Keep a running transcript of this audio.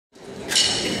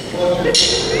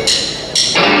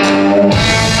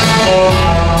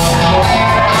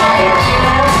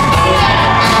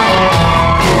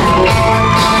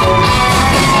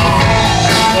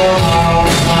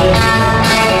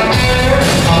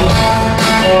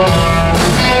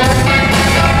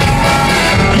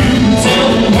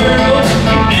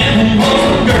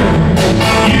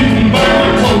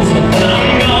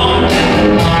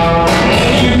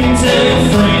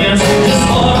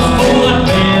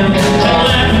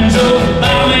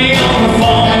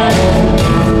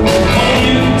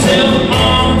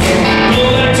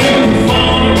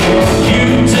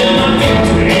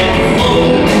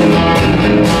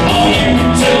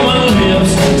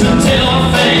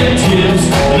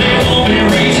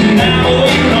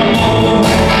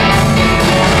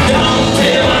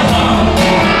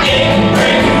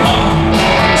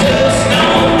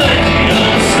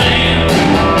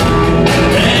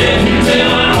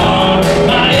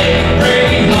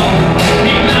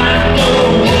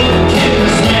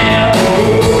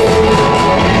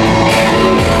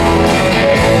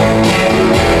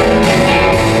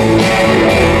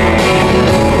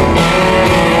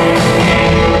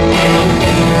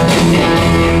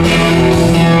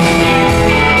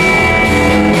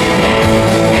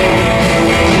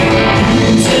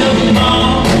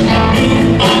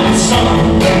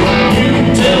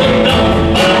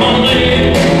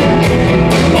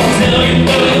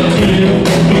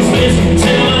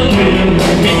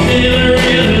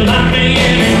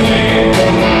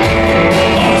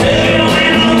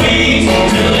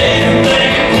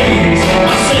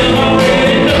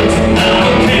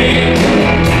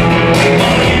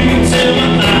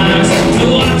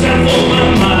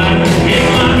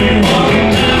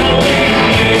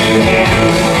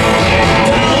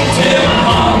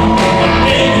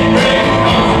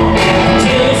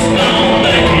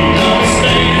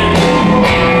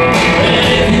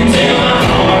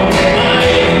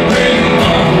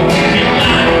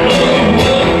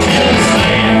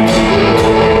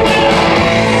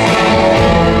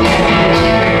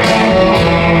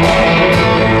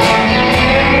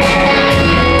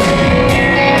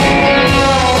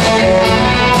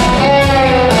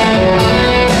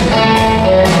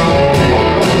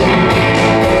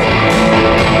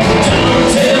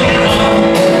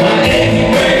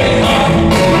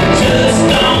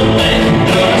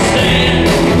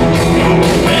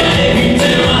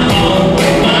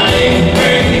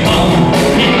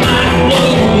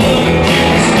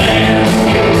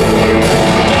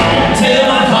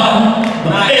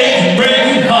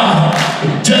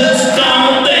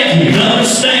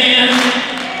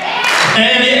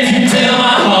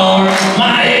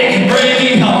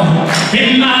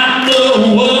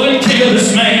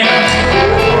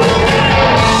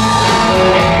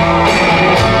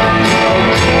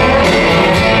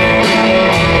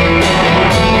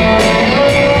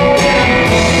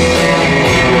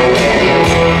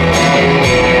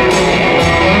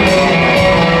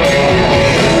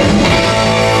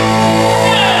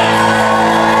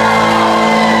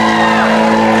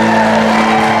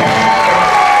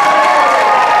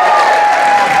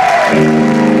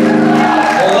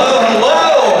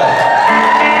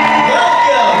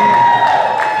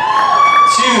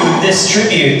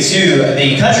Tribute to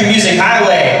the Country Music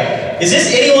Highway. Is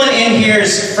this anyone in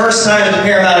here's first time at the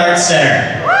Paramount Arts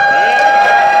Center?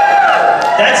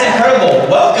 That's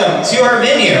incredible. Welcome to our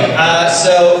venue.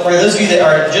 So for those of you that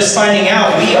are just finding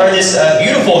out, we are this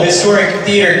beautiful historic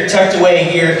theater tucked away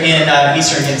here in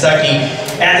Eastern Kentucky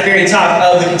at the very top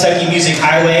of the Kentucky Music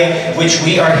Highway, which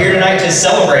we are here tonight to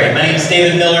celebrate. My name is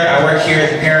David Miller. I work here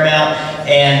at the Paramount.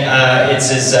 And it's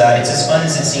as fun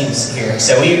as it seems here.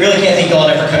 So we really can't thank you all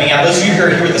enough for coming out. Those of you who are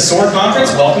here with the SWORD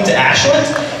Conference, welcome to Ashland,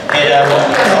 and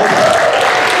welcome to home.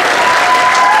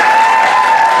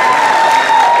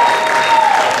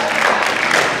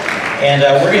 And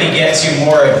we're going to get to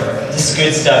more of this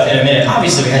good stuff in a minute.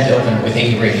 Obviously, we had to open with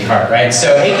Achy Breaky Heart, right?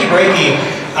 So Achy Breaky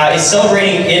is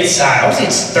celebrating its, I would say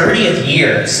its 30th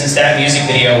year since that music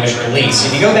video was released.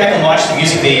 If you go back and watch the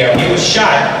music video, it was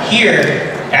shot here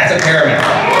at the Paramount.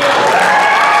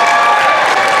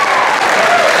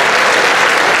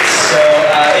 So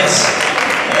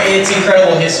it's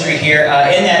incredible history here.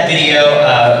 In that video,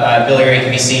 Billy Ray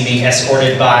can be seen being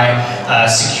escorted by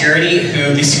security,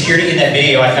 who the security in that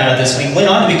video, I found out this week, went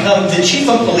on to become the chief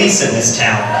of police in this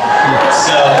town.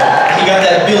 So he got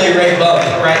that Billy Ray bump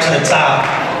right to the top.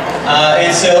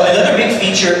 And so another big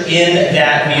feature in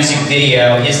that music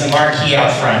video is the marquee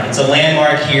out front. It's a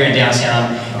landmark here in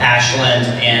downtown Ashland,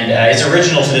 and it's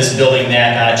original to this building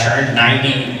that turned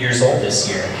 90 years old this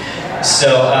year. So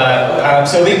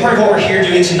a big part of what we're here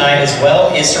doing tonight as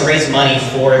well is to raise money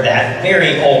for that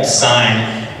very old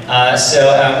sign.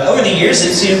 Over the years,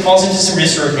 it falls into some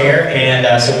disrepair,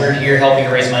 and so we're here helping to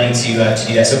raise money to do that.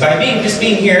 So by being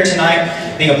here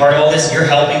tonight, being a part of all this, you're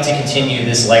helping to continue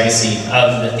this legacy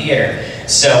of the theater.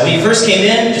 So when you first came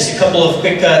in, just a couple of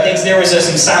quick things. There was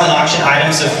some silent auction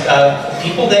items of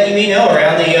people that you may know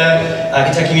around the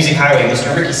Kentucky Music Highway.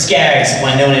 Mr. Ricky Skaggs,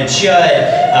 Winona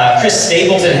Judd, Chris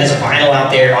Stapleton has a vinyl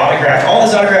out there, autographed. All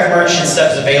his autographed merch and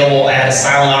stuff is available at a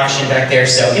silent auction back there.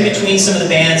 So in between some of the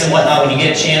bands and whatnot, when you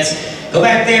get a chance, go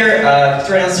back there,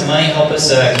 throw down some money, help us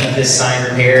keep this sign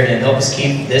repaired, and help us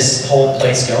keep this whole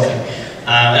place going.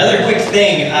 Another quick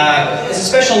thing, it's a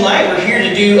special night. We're here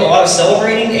to do a lot of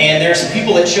celebrating, and there are some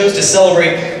people that chose to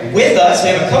celebrate with us. We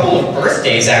have a couple of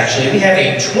birthdays, actually. We have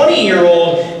a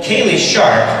 20-year-old Kaylee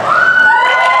Sharp.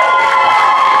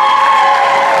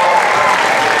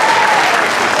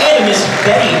 And a Miss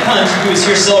Betty Hunt, who is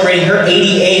here celebrating her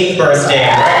 88th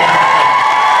birthday.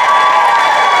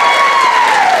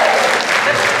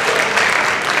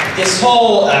 This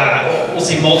whole, we'll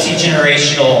say,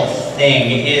 multi-generational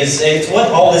thing it's what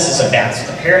all this is about. It's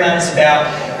what the Paramount is about,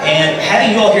 and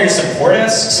having you all here to support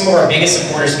us, some of our biggest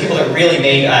supporters, people that really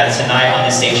made tonight on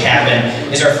this stage happen,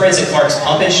 is our friends at Clark's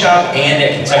Pump and Shop and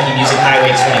at Kentucky Music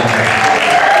Highway 23.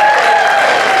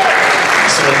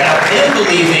 So without them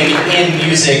believing in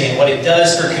music and what it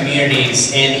does for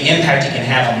communities and the impact it can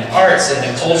have on the arts and the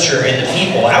culture and the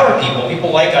people, our people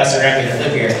like us around here that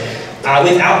live here,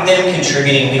 without them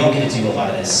contributing, we don't get to do a lot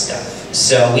of this stuff.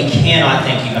 So we cannot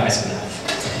thank you guys enough.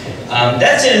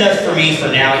 That's it enough for me for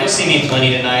now. You'll see me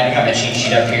plenty tonight. I got my cheat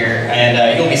sheet up here,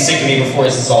 and you'll be sick of me before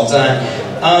this is all done.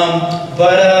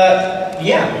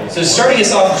 Yeah, so starting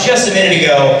us off just a minute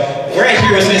ago, right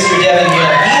here was Mr. Devin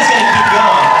Hill. He's going to keep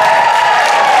going.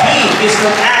 He is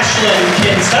from Ashland,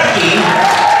 Kentucky.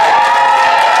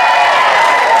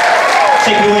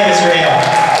 Take it away, Mr. Hale.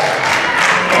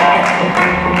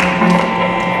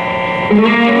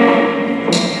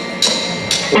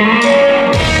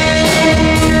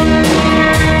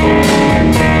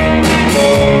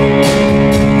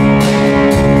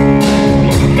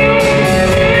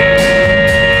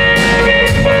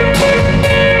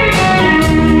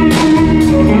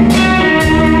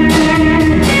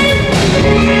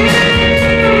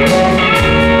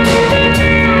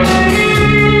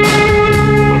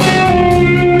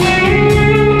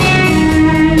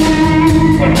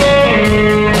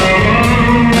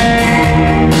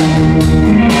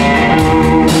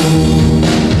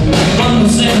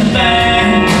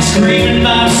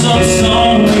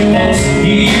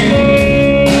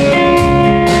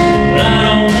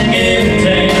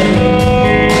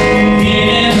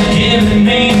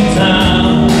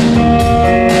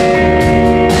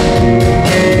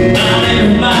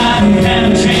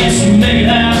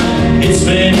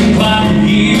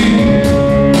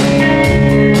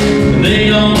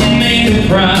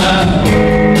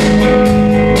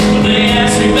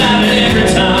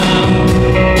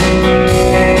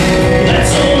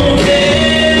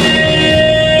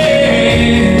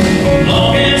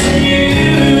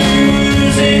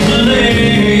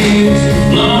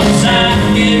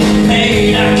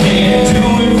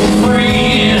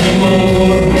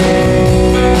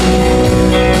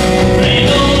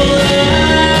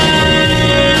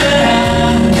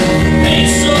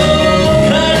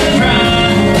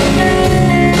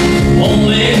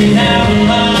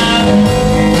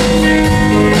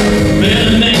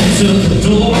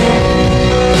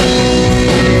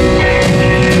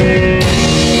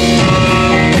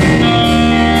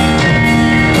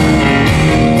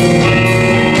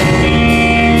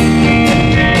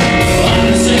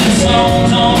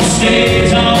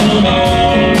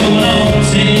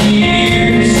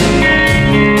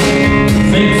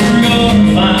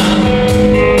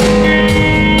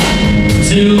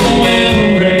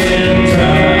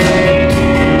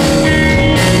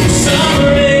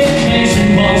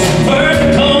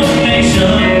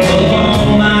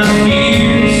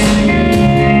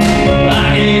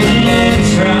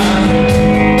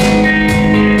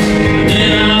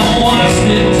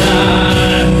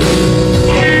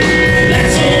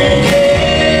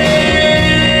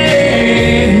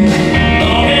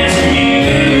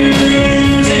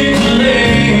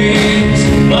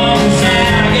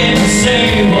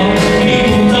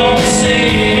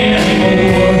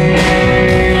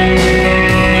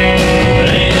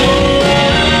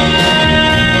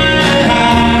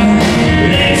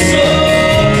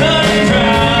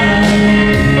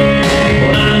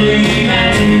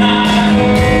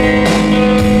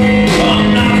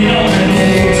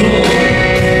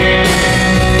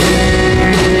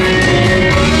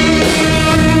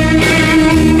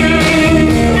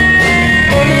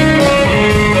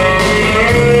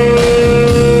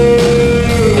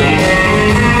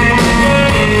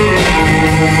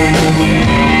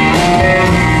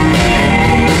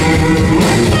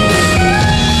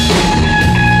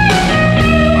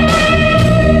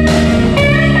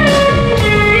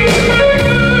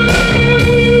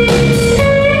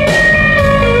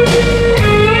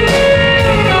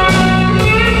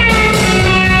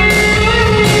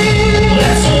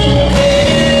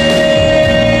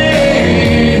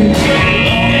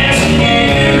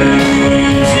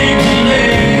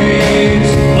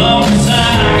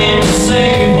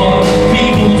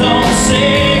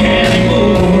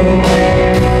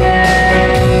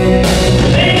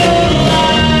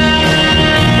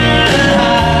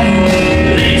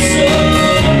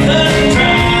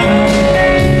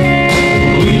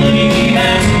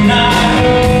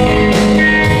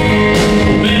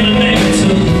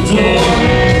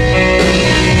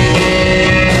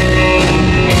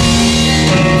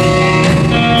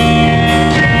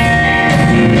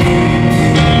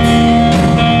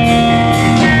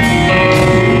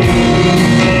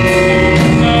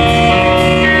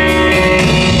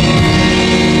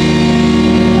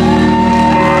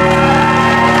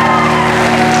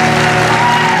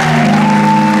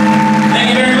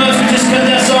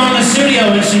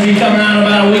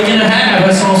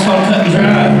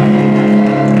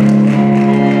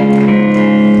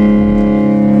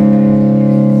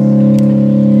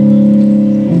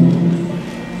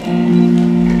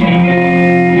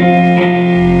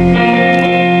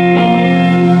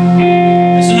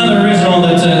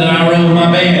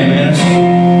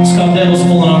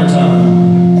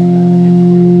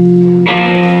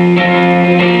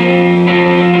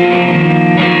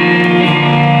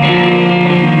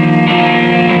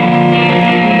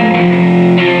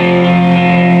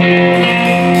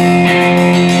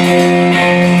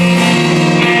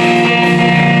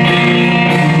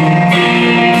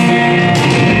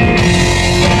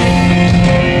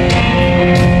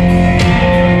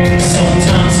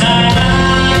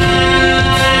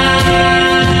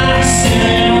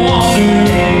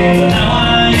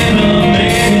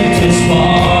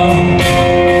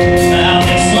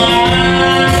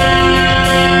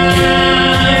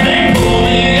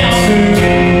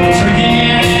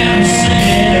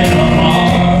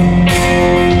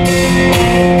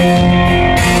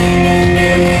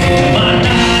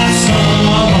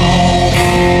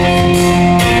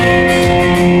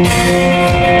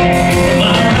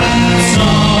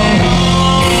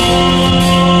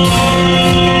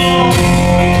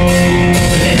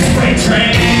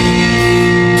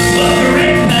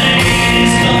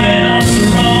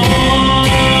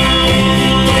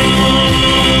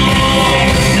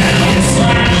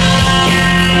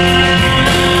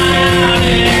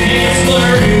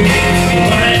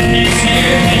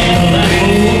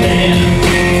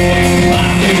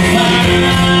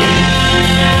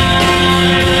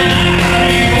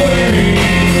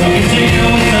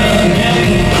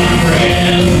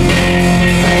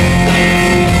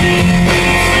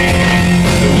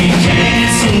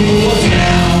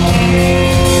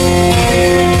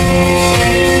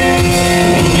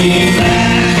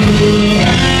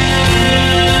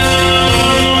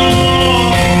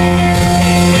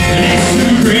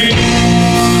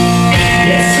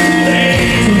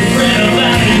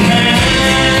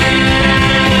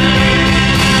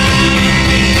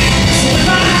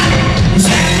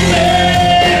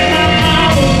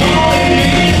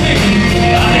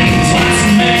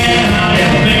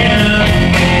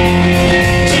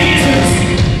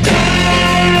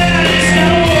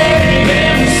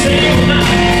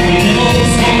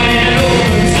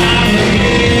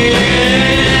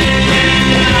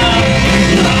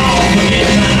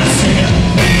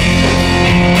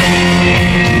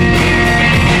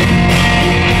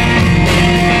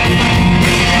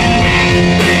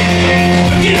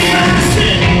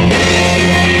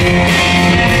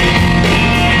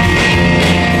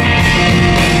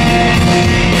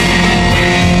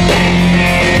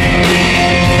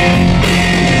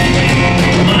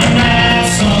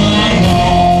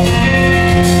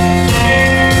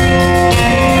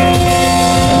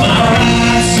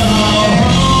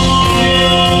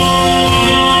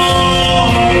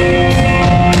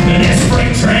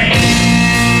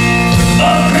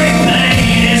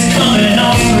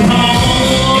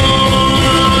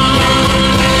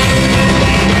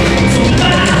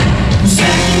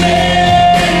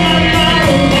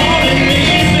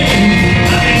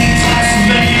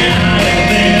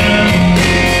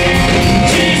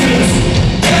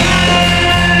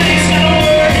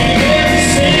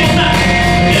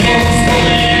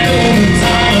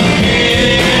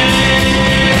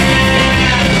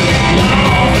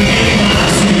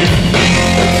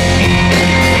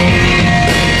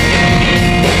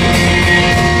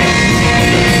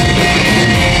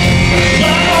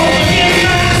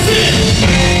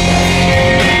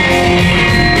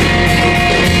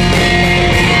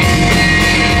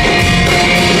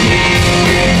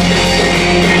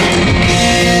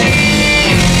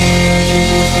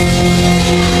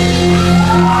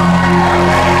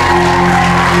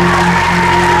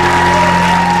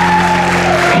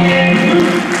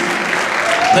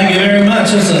 Thank you very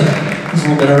much. That's a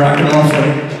little bit of rock and roll for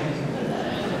you.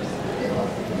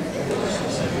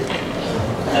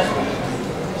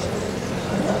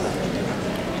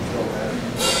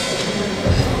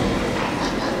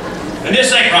 And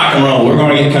this ain't rock and roll. We're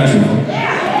going to get country.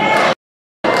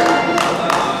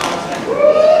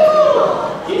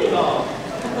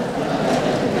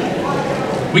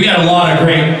 We got a lot of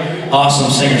great,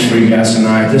 awesome singers for you guys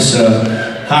tonight. This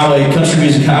highway, country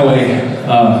music highway,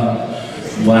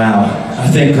 wow. I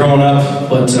think growing up,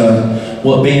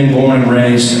 what being born and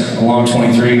raised along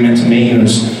 23 meant to me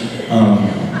was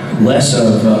less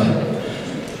of,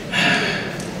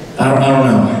 I don't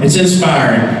know. It's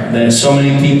inspiring that so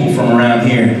many people from around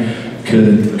here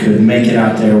could make it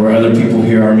out there where other people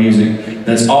hear our music.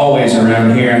 That's always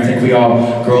around here. I think we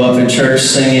all grow up in church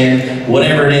singing,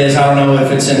 whatever it is. I don't know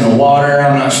if it's in the water,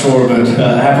 I'm not sure, but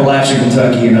Appalachia,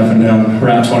 Kentucky and up and down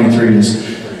Route 23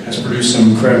 has produced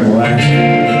some incredible acts.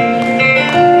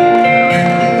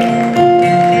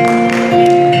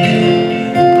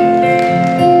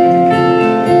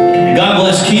 God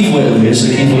bless Keith Whitley. It's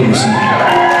the Keith Whitley song.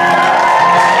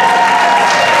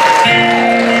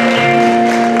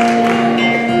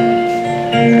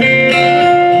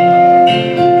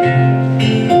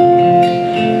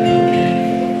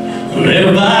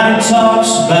 Everybody talks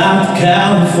about the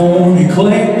California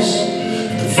quakes.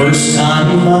 The first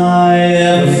time I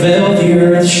ever felt the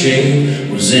earth shake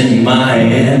was in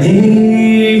Miami,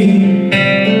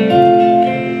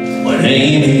 when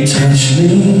Amy touched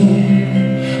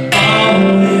me.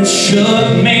 Oh, it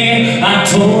shook me. I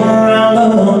told her I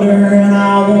loved her and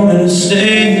I wanted to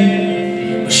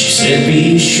stay, but she said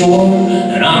be sure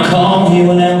and I'll call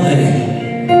you in LA.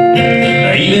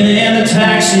 Even in the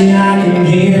taxi I can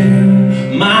hear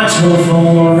my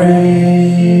telephone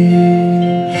ring,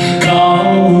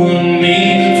 calling me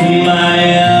from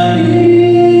Miami.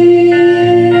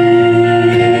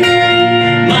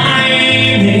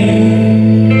 Miami,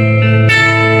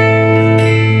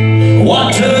 what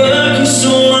took you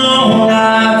so long? I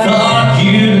thought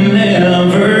you'd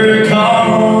never call.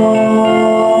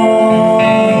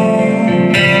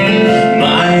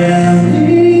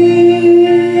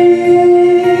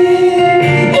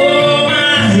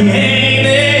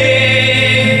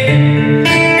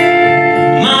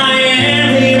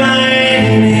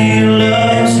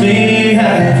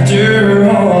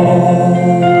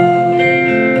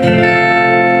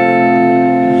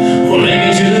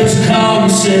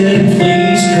 Said,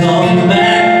 please come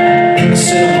back. I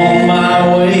said, I'm on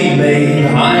my way, babe. I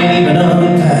ain't even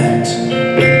unpacked.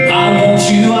 I want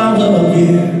you, I love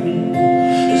you,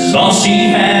 is all she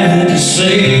had to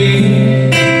say.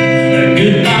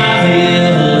 Goodbye,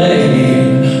 LA.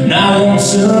 Now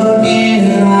once again,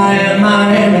 I am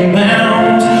Miami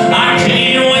bound. I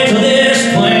can't wait till this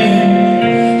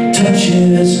plane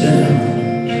touches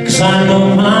down, 'cause I know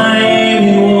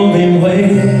Miami will be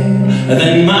waiting.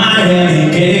 Then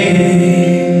Miami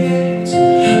gates, I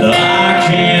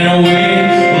can't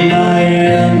wait.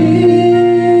 Miami,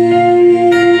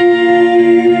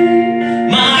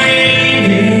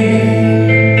 Miami,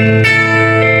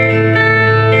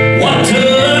 what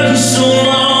took you so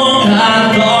long? I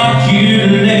thought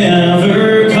you'd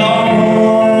never call.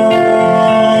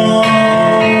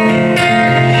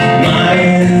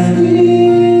 Miami,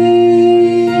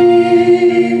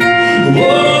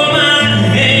 oh.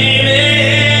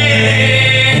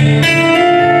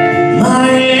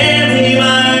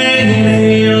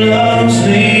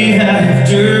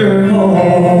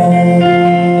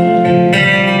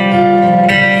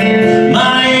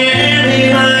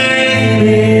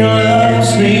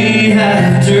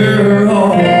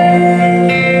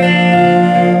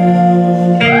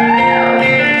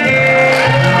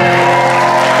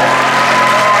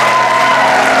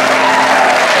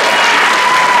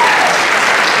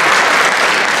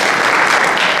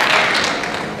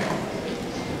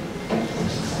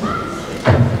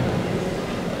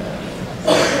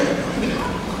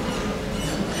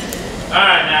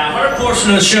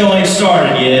 Portion of the show ain't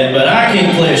started yet, but I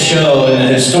can't play a show in the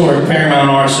historic Paramount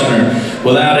Arts Center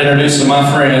without introducing my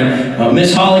friend,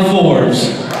 Miss Holly Forbes.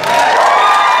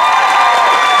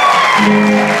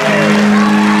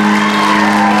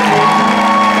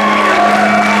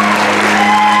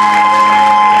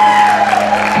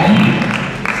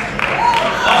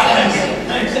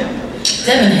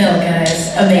 Devon Hill,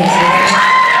 guys, amazing.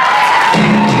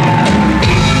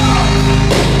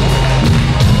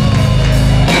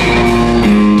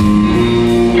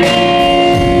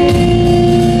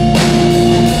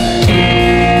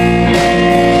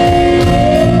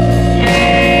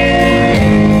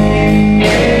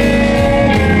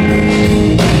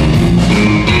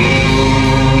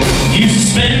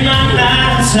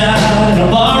 outside in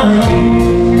a barroom.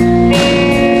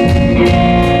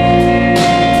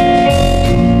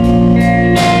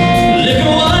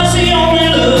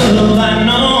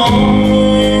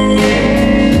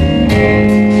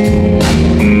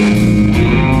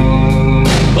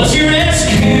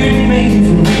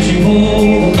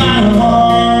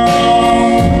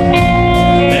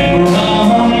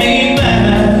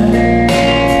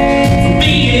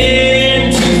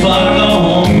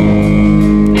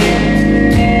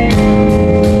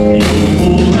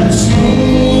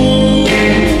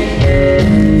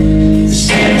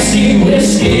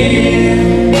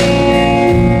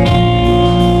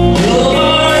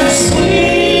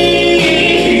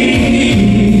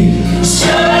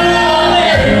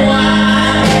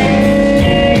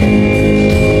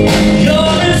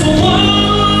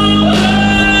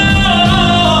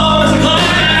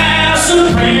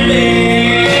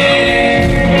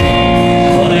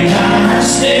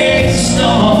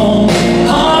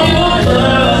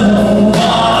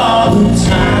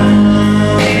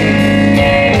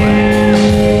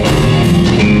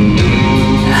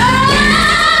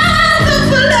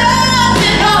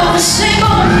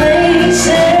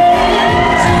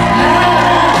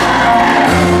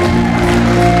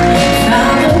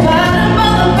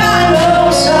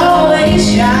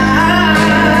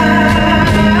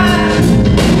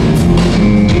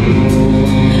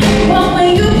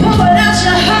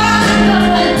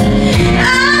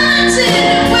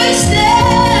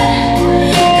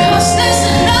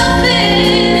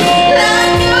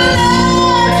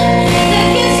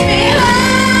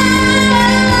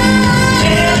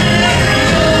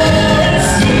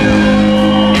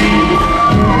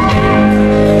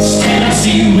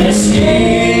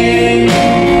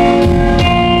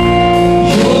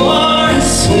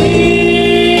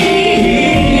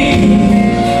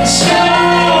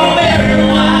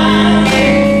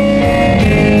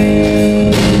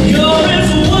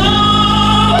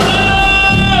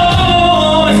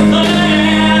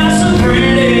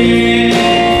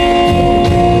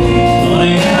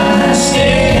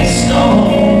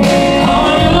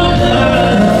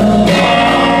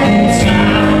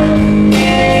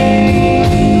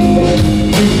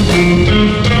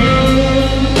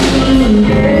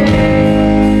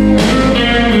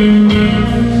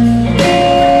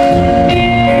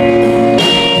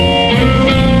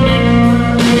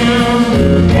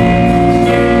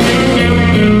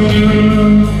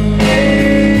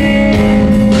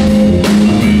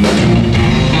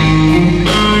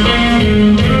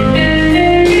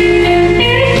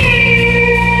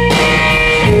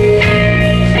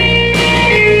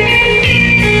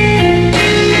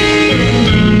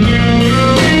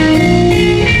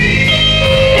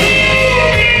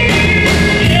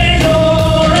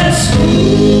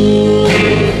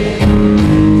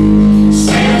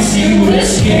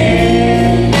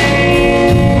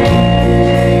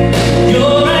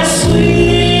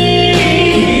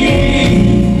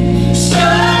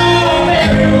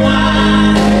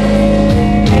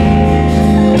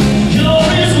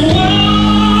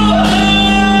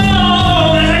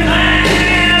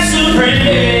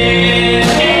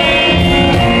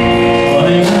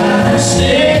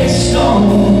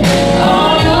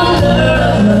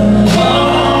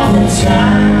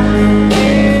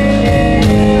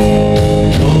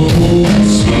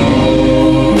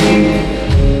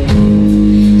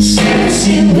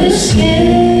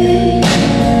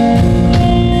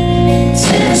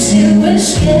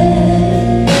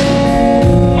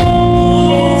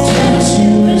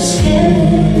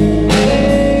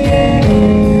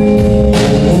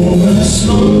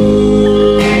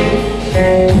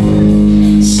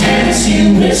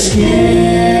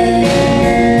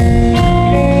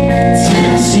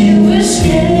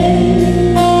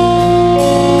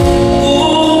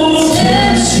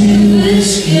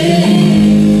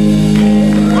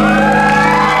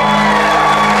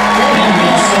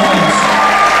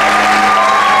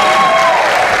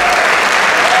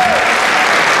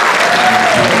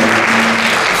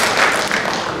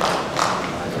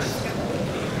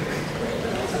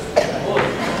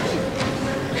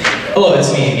 Hello,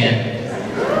 it's me again.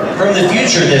 From the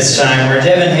future this time, where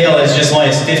Devin Hale has just won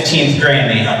his 15th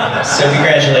Grammy. So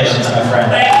congratulations, my friend.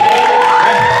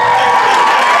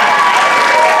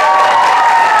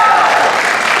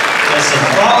 Listen,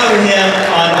 follow him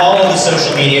on all of the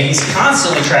social media. He's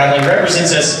constantly traveling,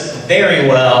 represents us very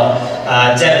well.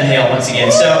 Devin Hale, once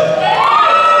again. So,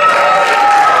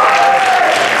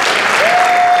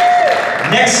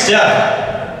 next up,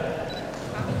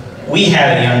 we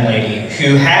have a young lady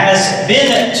who has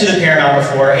been to the Paramount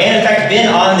before, and in fact been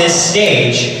on this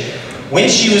stage when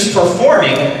she was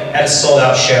performing at a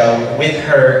sold-out show with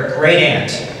her great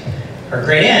aunt. Her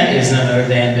great aunt is none other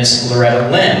than Miss Loretta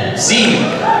Lynn. See,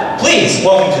 please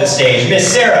welcome to the stage Miss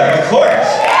Sarah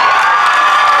McCourt.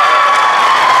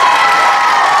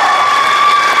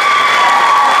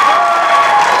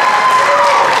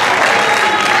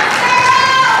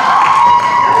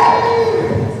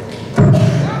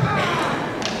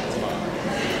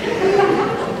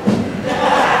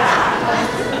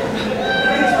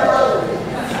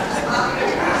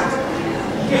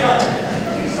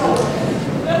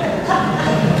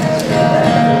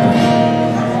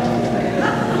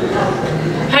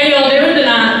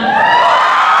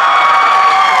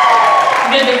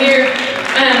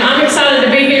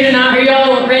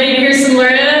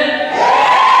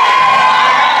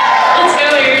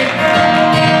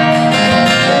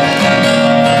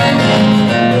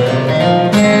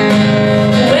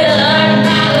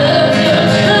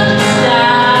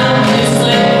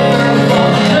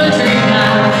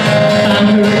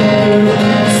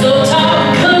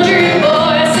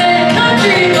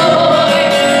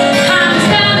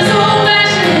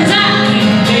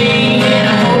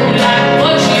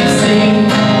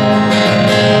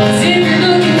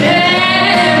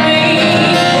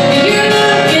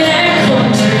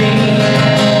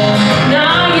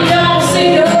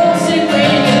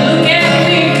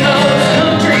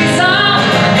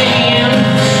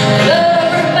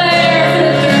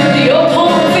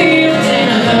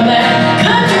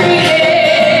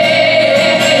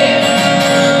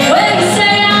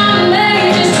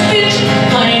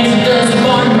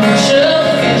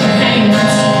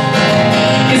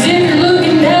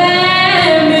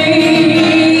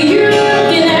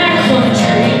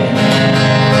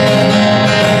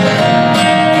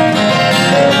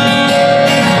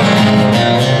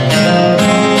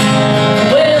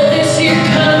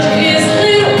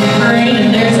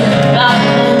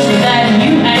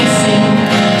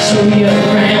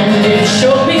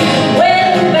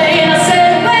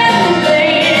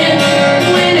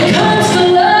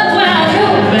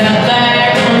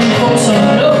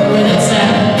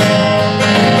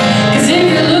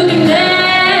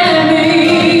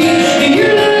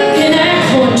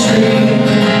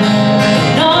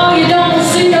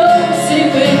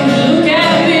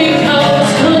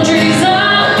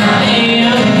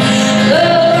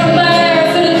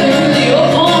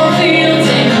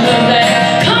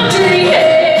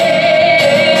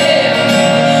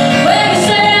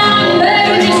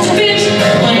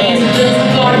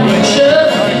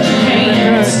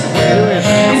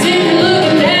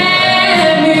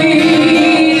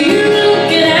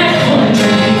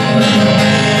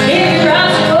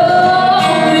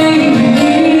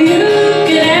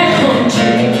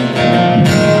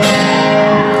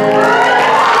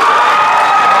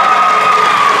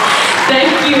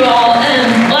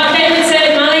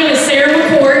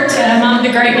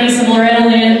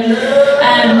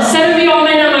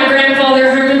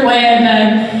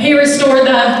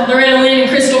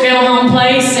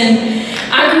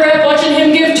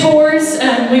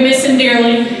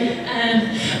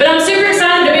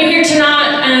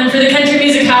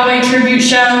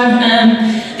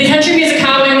 The Country Music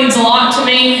Highway means a lot to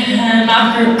me.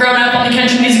 I've grown up on the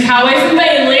Country Music Highway from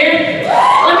Bay and Lear.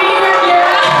 Let me hear it, yeah.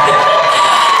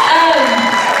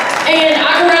 And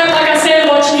I grew up, like I said,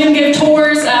 watching him give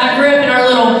tours. I grew up in our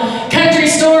little country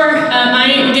store. My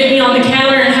aunt would get me on the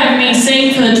counter and have me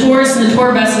sing for the tourists and the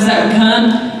tour buses that would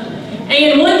come.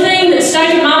 And one thing that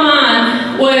stuck in my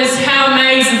mind was how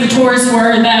amazed the tourists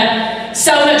were that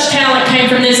so much talent came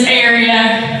from this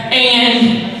area.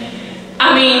 And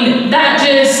I mean, that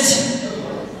just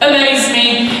amazed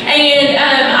me. And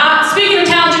speaking of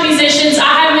talented musicians,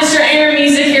 I have Mr. Aaron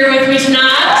Music here with me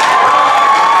tonight.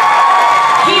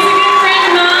 He's a good friend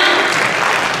of mine.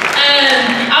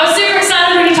 I was super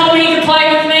excited when he told me he could play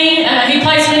with me. He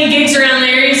plays many gigs around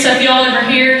the area, so if y'all ever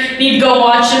here, you need to go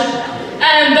watch him.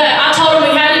 But I told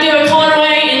him we had to do a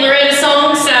Conway and Loretta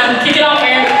song, so kick it off,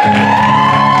 Aaron.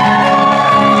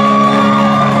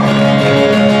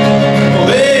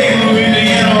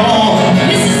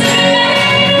 This is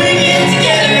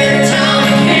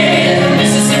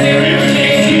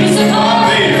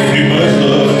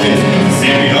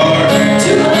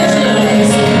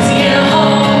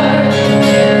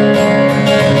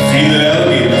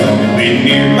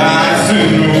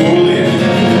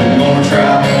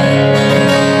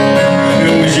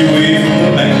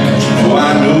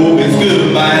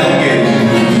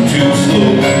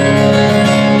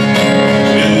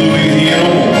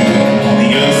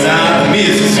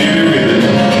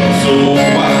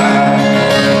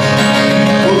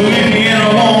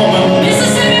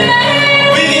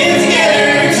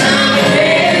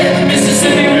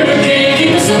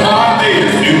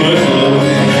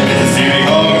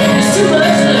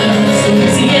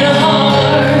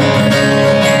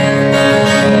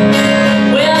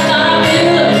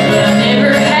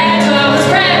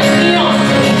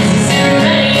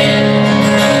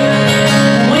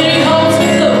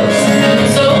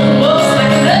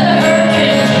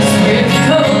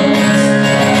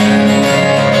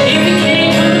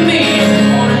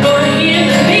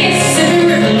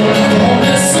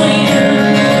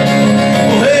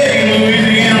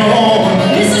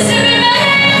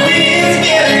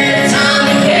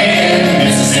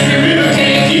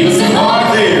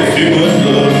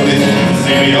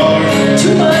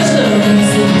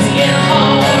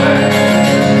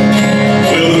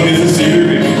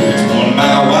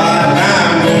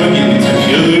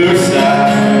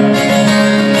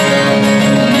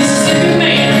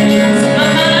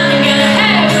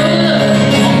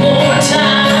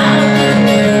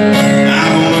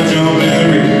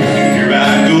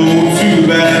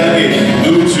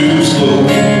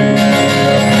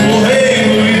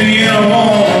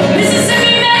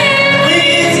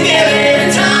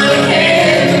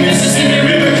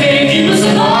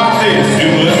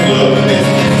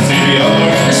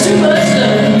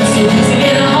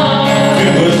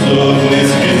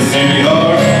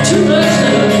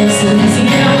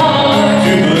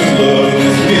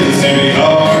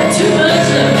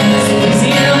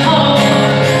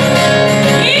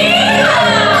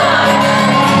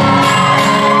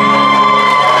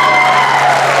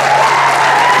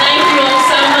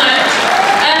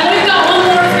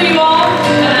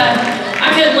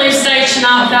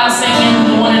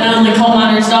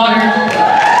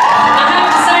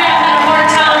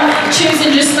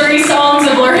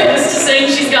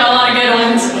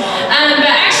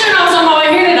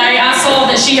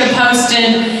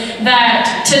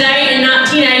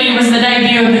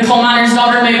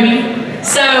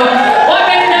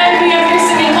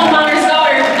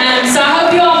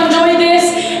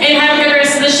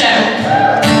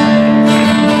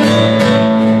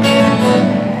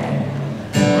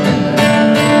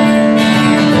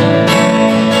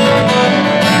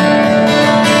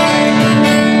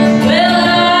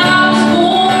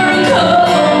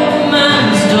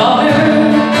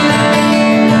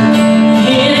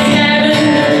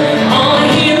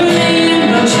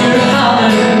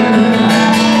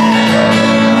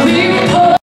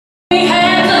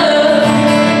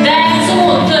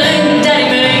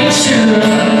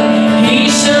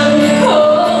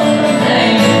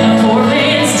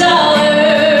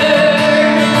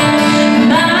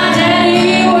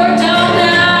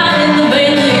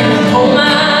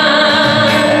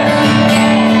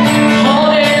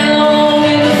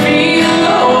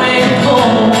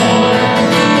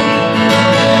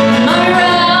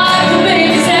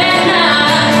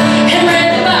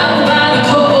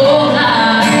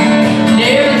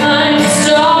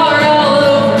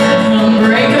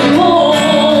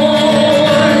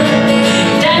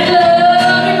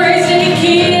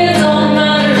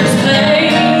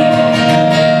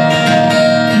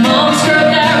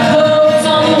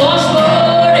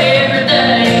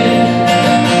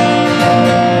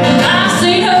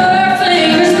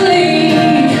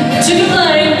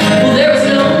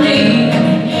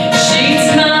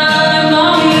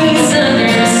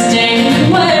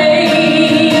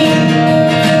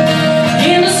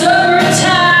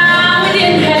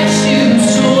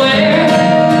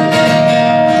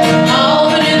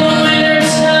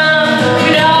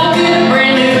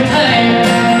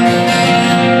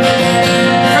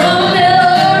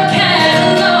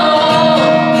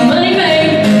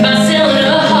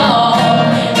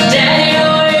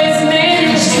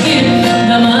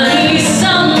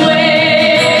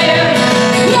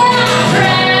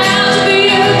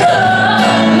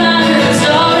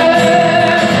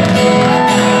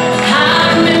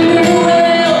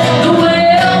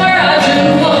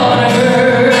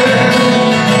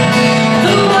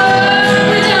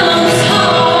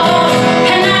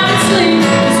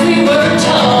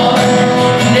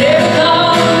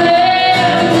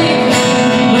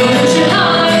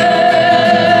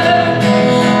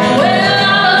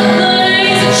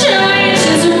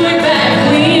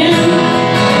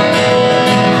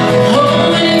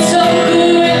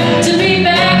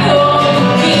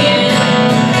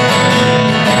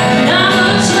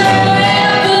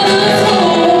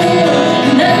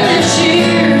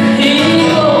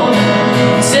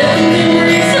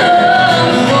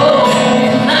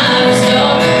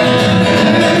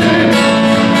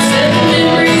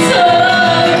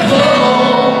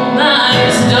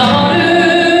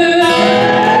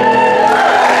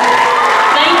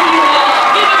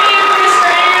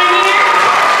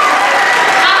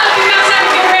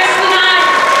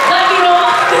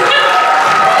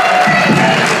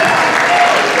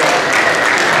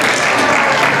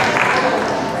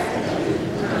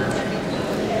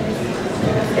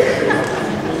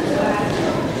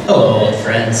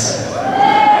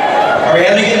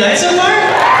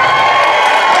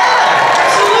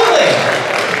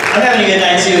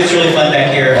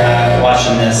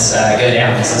Go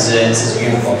down. This is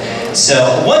beautiful.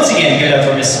 So once again, give it up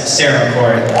for Miss Sarah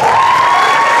McCord.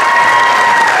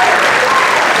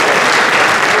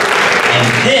 And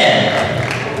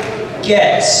then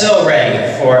get so ready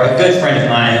for a good friend of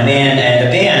mine, a man and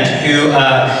a band who,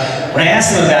 when I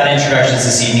asked him about introductions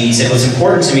this evening, he said what's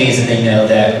important to me is that they know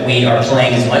that we are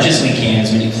playing as much as we can,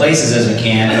 as many places as we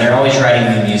can, and they're always writing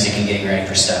new music and getting ready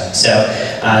for stuff. So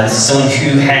this is someone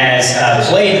who has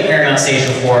played the Paramount stage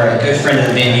before, a good friend of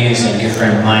the venues and a good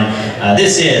friend of mine.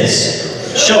 This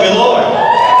is Shelby Lloyd.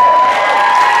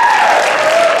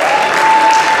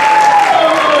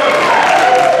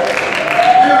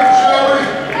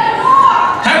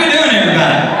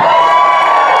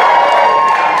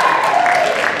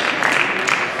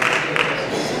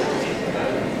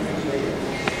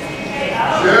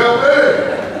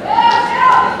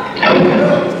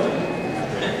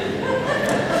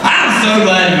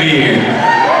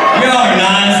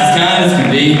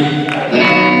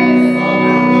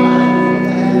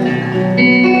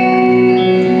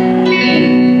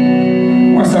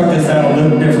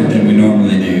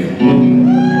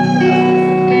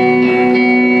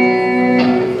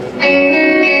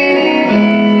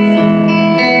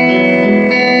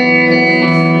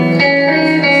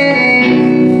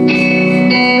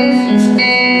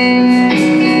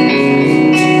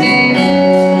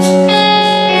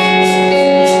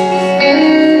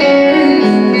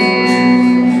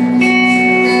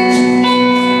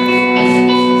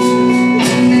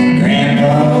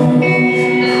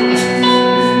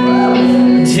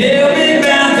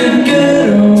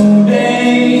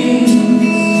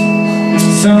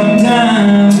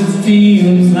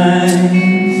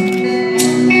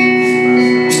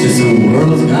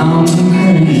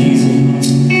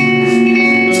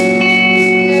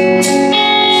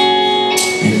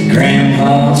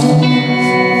 Grandpa,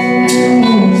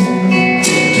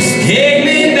 just take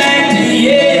me back to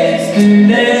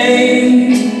yesterday,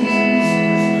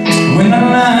 when the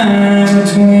line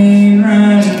between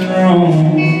right and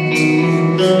wrong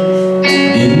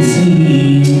didn't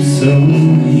seem so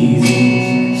easy.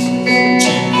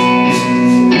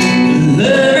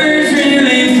 Lovers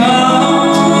really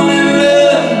fall in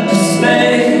love to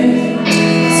stay,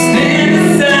 stand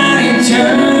beside each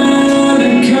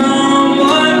other, come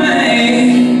what may.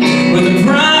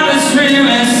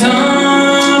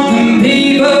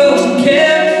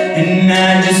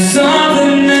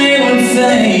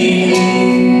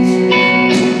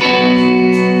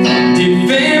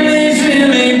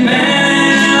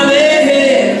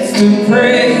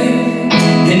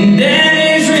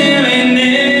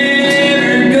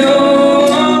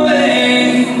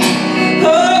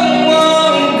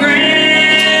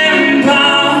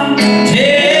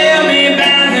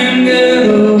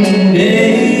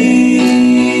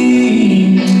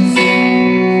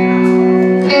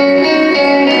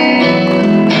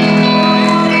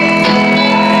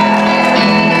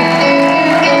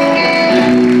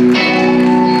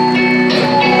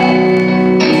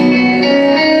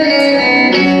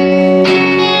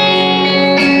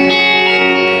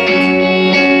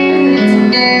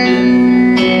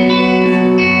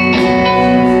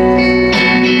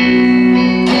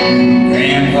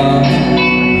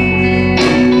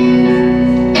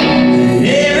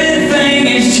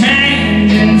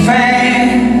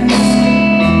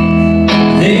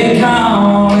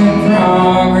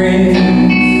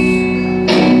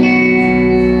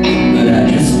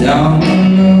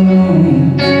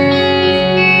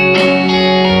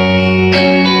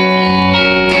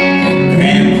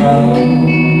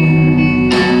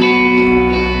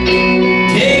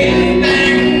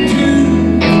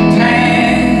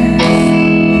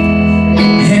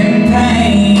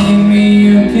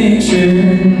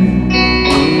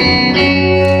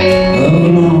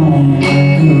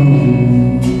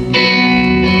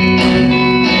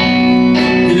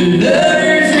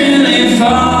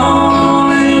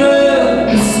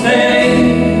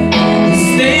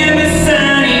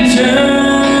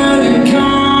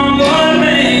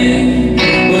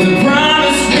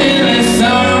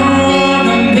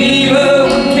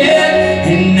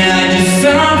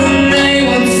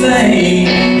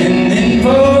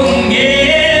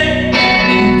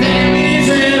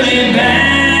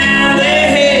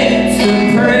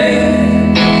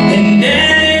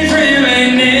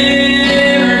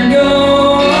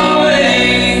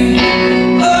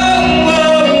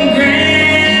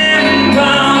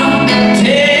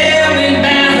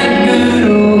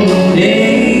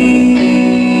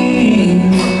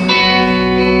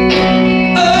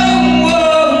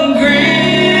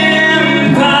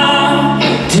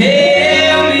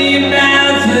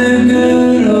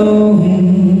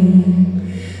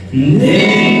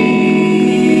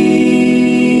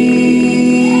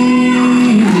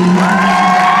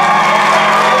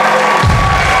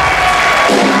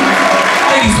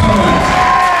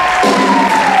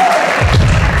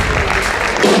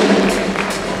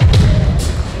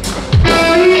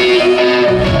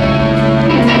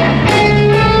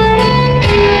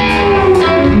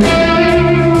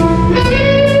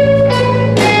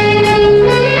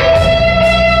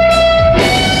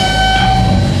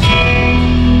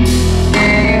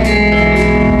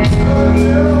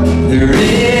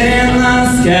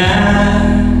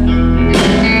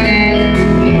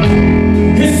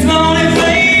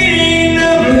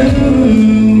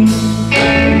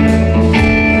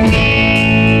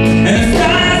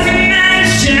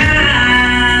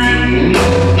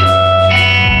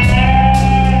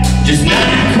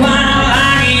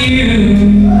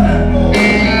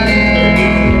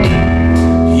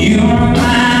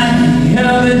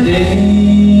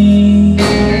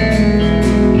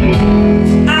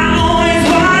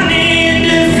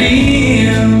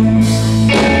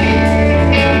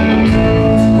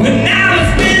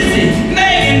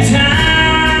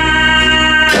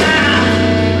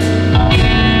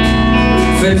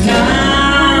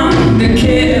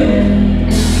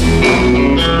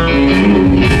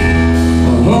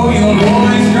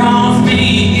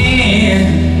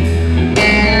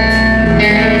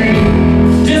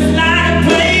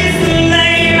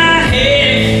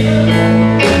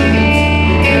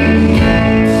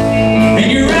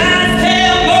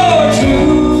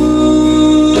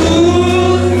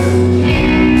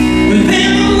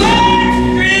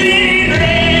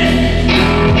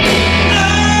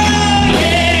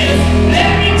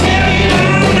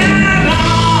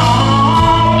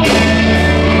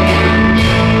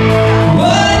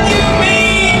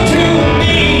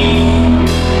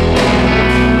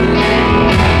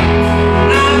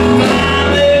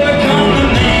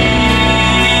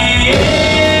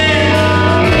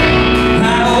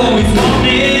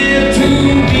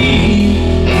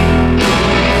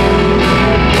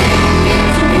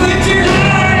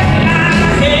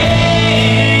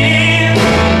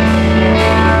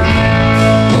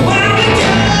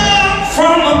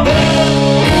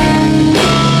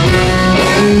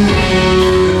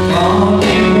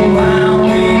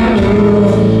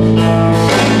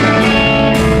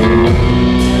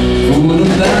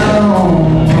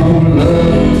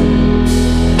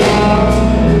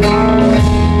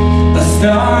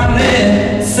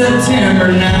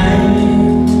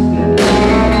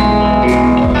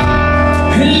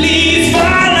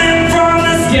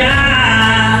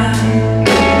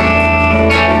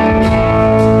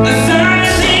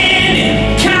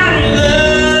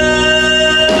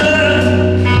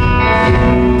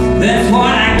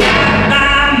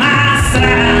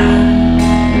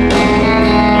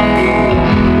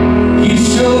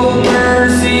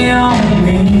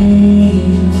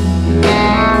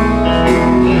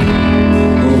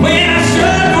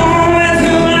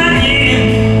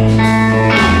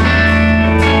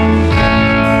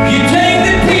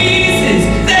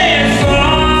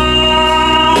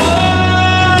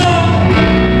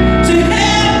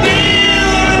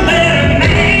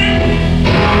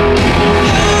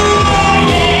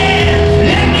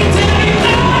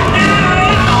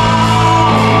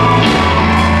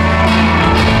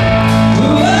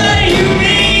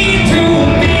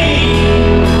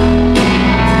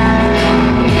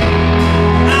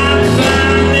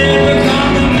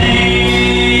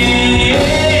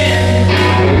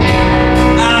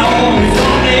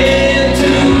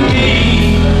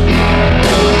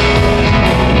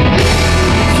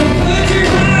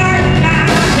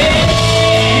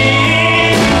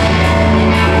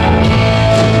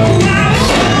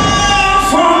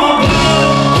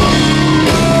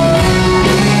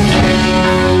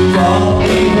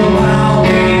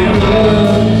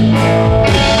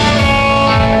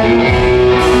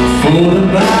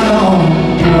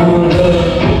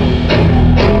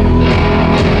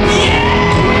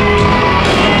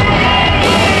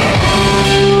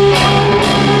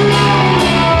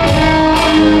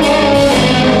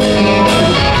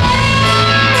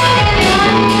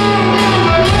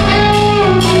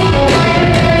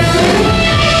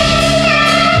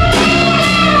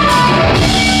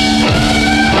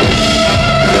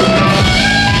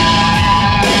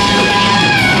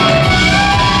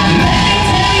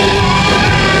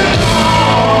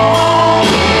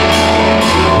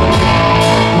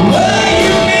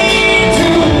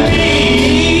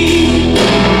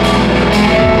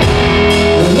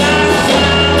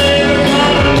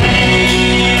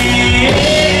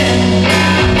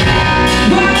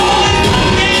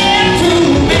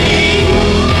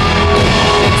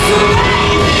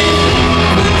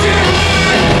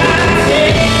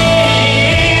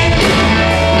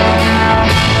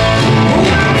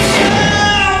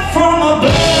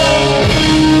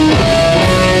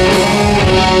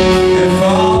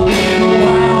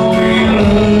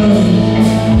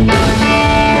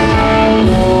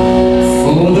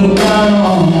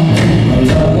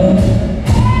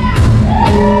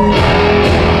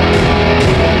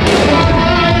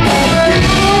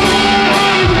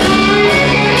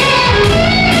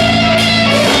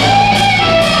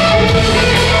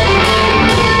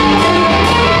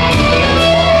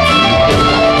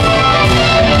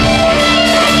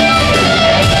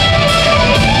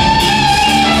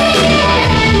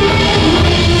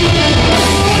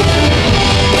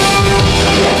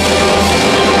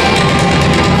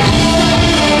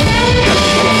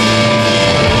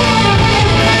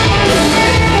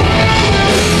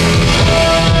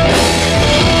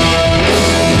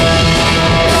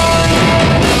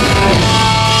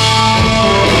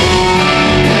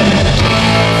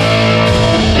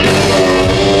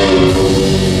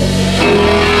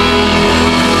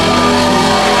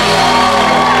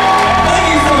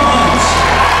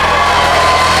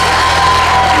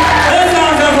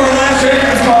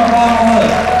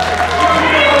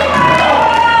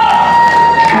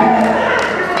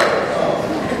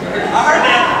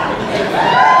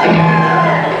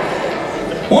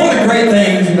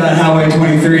 about Highway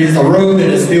 23 is a road that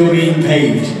is still being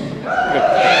paved.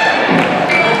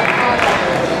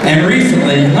 And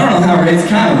recently, I don't know how, it's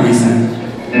kind of recent,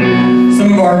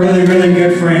 some of our really, really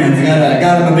good friends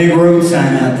got them a big road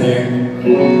sign out there.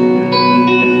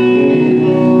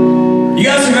 You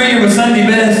guys familiar with Sunday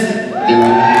Best?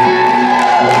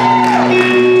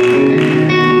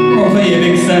 We're gonna play you a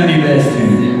big Sunday Best tune.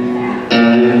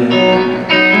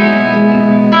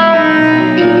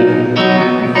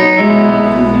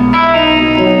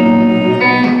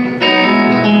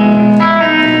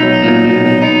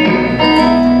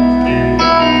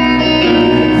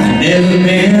 Never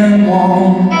been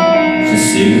one for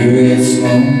cigarette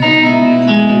smoke,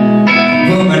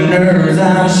 but my nerves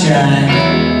are shine.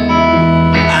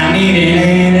 I need an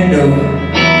antidote.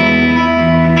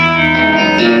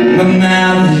 My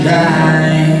mouth is dry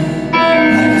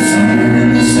like a summer in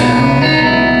the south.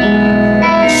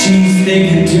 She's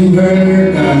sticking to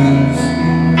her guns,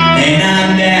 and I'm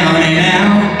down and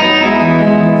out.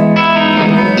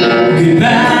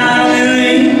 Goodbye,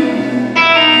 Lily,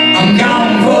 I'm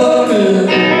gone for good.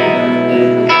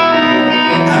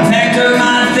 I packed up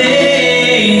my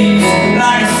things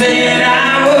like I said I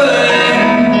would,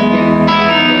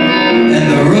 and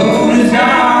the road is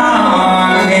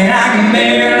dark and I can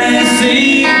barely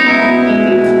see.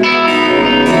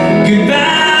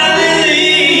 Goodbye,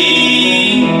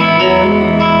 Lily,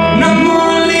 no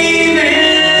more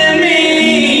leaving me.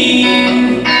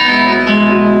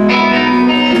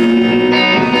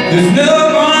 There's no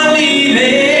more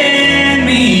leaving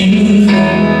me.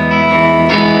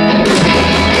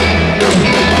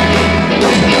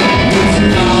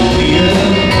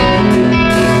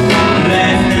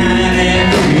 Last night at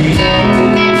 3,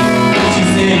 she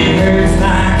said it hurts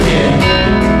like hell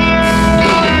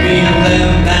being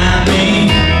left by me,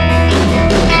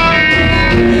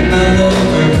 and my love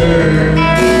for her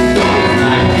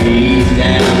like peace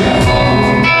down the hall.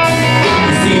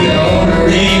 You see the older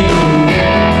it grew,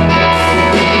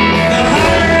 the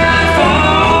harder I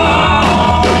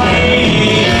fall.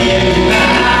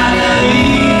 Goodbye, Lily,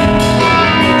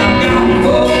 I'm gone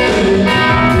for good.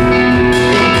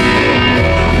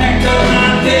 Packed up my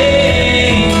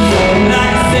things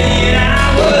like I said I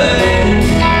would,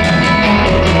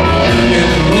 and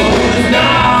the road is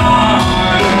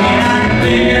dark and I can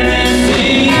barely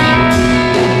see.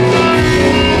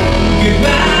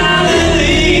 Goodbye,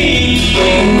 Lily,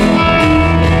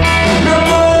 no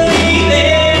more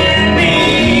leaving me.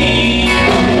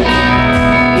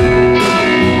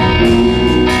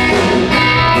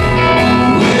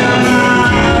 Well,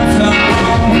 I'm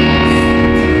torn,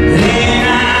 then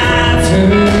I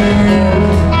turn.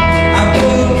 I'm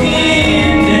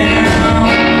broken down,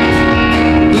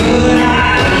 but I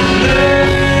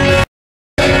learn.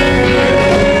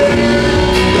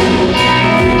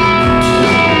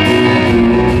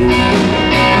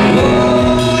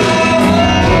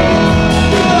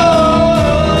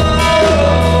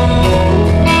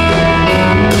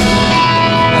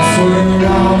 I swerved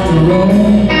off the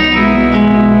road,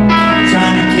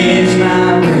 trying to catch my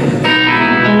breath,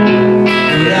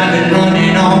 but I've been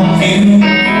running on fumes,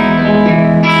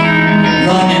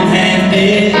 running half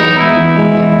dead.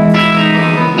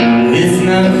 It's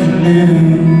nothing new,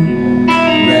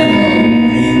 rather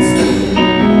old instead,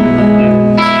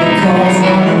 because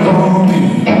running for me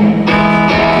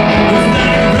was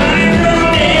like running from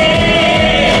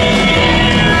death.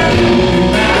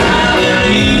 Goodbye,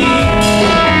 Lily,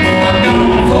 I'm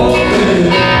gone for good.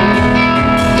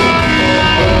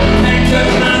 Packed up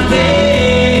my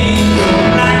things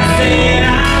like I said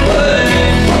I would,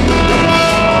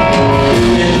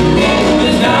 and the road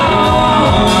is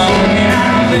dark and I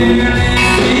can barely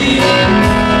see.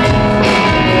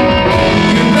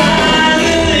 Goodbye,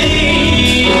 Lily,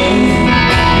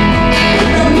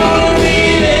 no more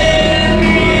leaving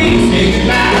me. Say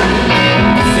goodbye,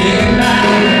 say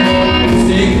goodbye,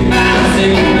 say goodbye, say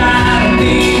goodbye to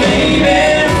me, baby.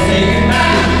 Say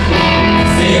goodbye,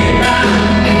 say goodbye,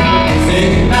 say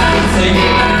goodbye, say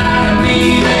goodbye to me,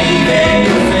 baby.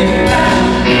 Say goodbye,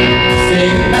 say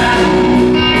goodbye,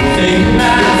 say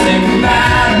goodbye, say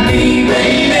goodbye to me,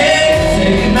 baby.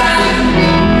 Say goodbye,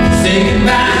 say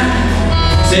goodbye,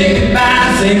 say goodbye,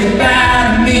 say goodbye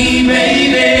to me,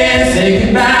 baby. Say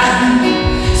goodbye,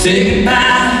 say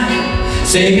goodbye,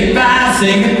 say goodbye,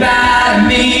 say goodbye to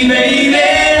me, baby.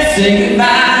 Say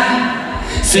goodbye,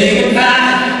 say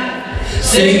goodbye,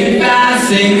 say goodbye,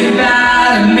 say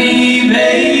goodbye to me,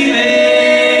 baby.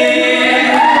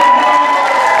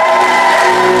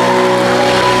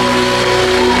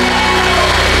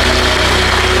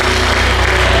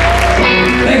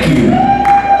 Thank you.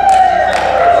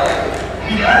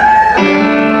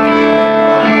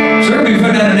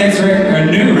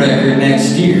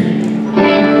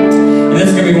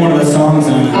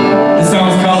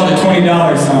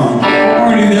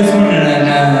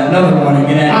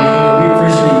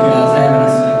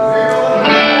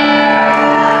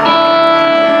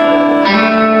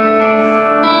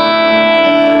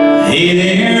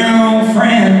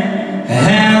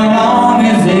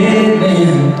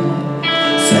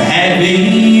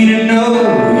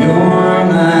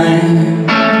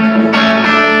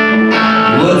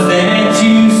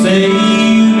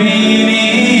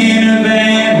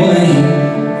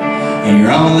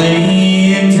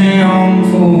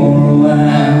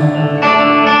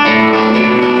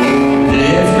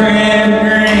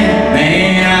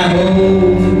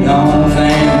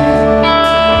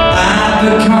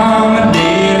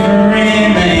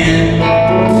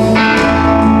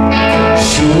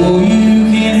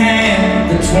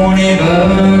 many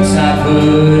bucks I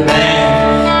put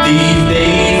back. These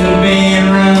days have been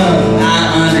rough, I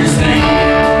understand.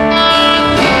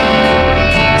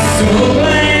 So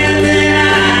glad that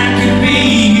I could be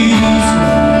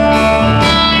useful.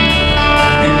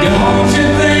 And don't you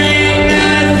think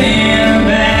nothing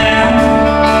about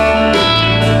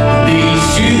these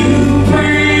shoe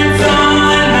prints on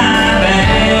my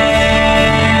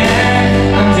back?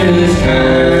 I'm just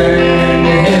trying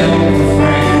to help a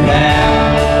friend out.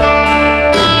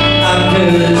 I'm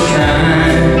just trying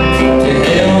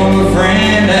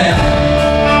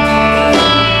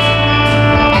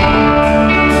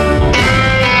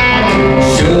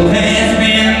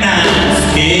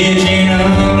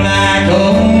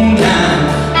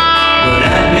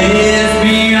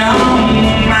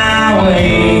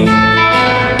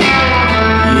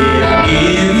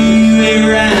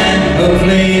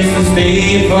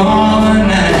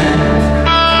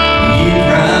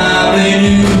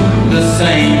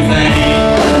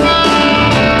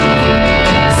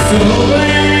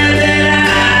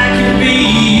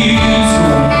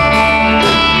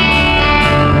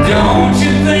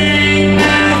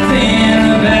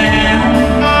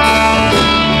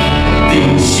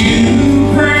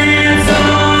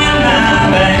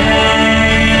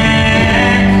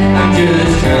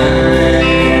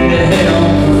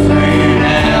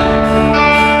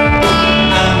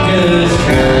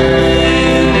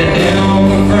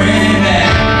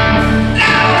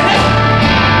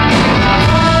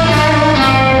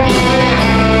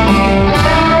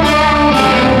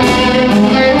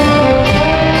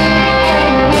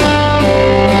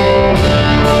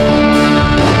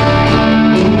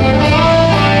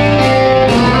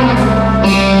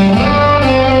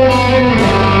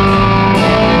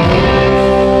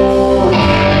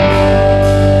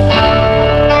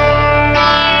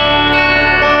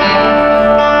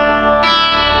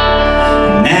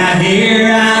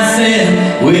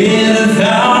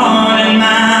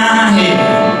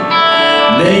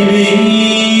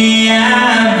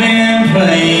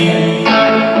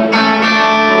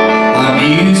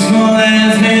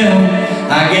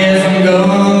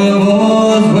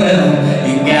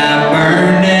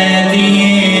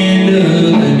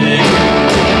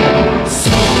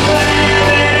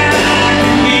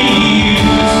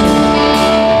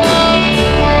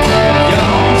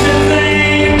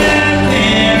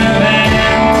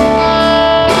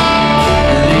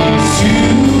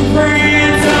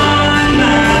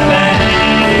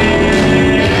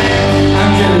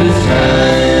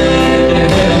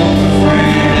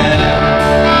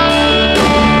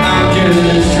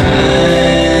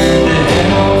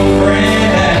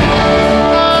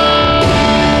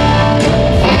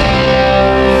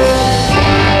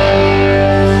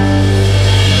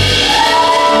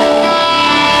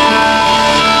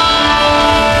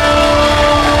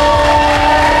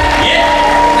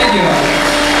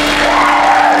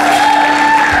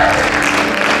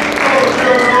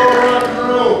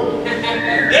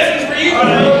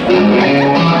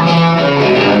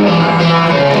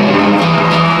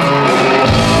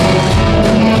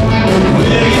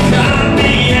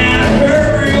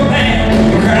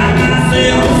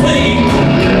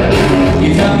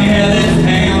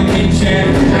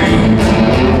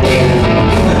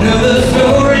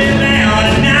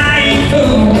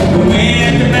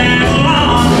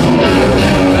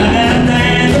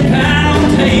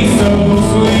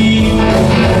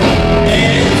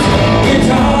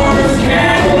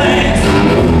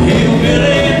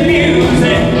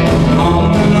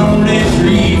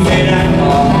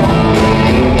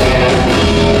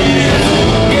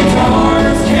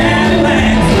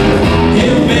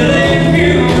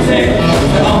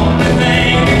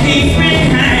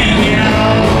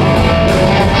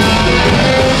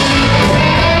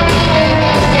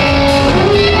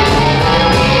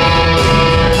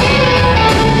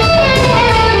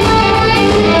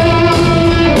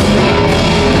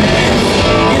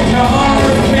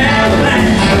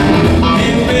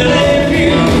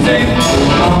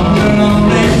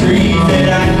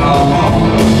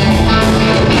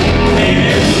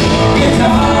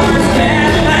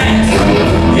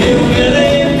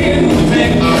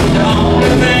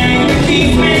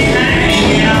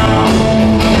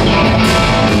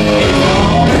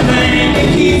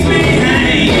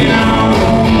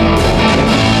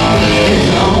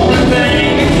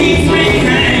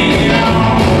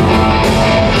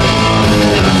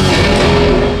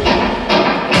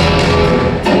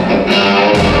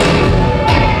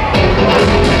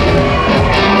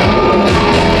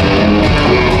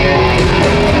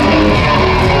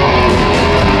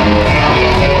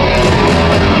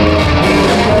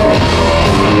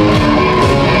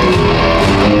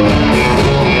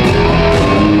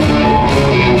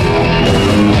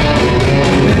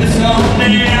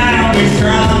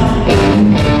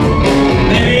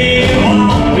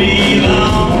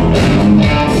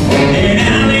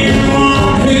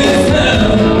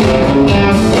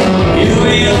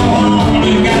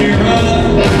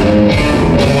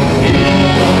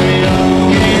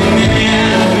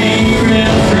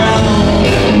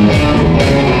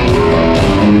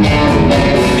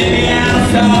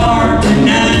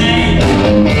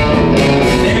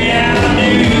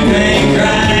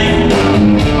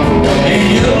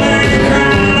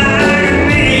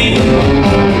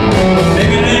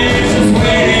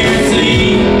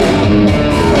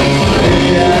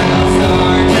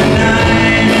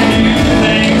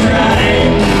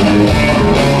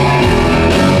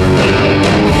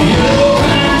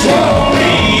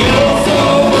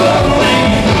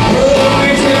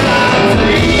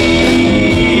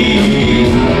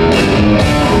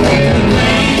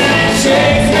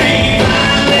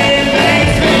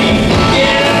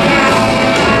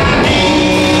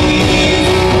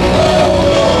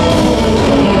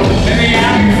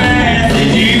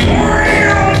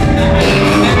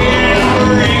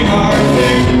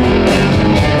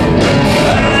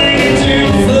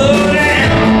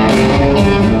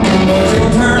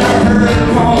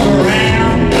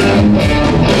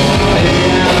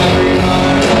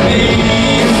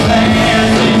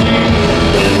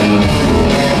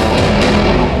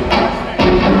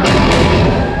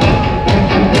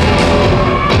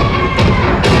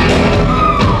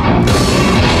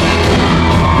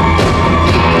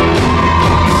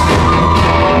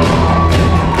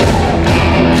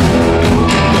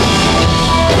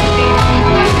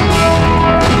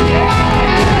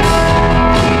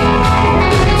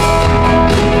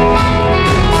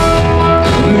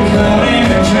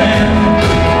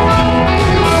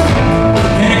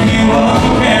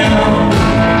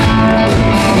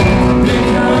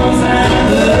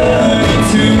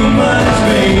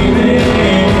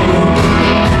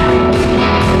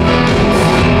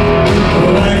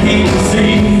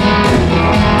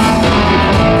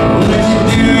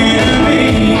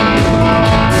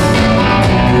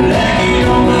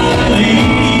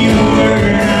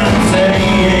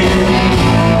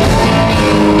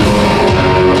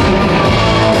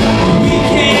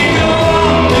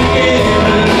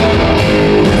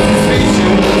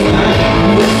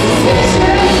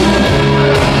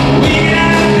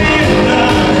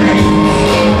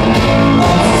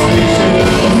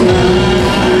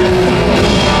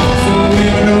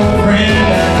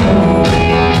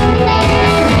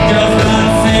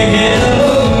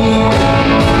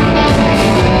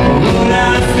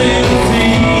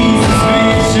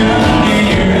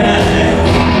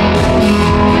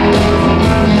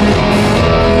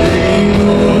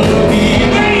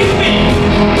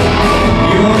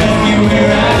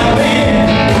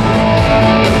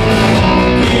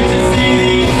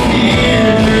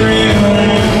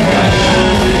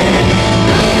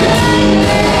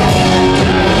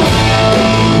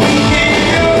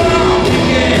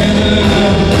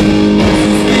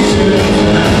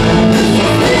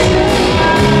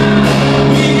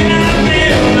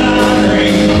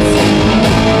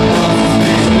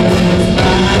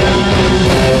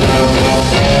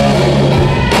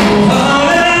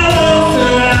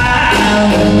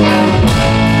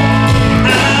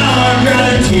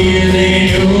tears in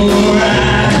your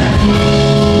eyes.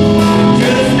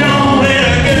 Just don't let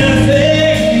a good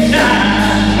thing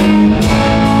die.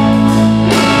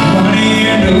 Honey,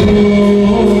 you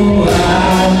know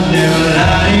I'll never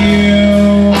lie to you.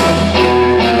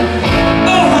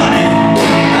 Oh, honey,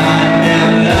 I'll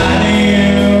never lie to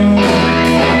you.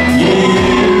 Yeah.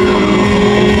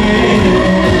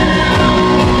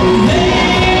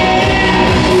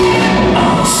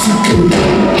 I'm sick of you.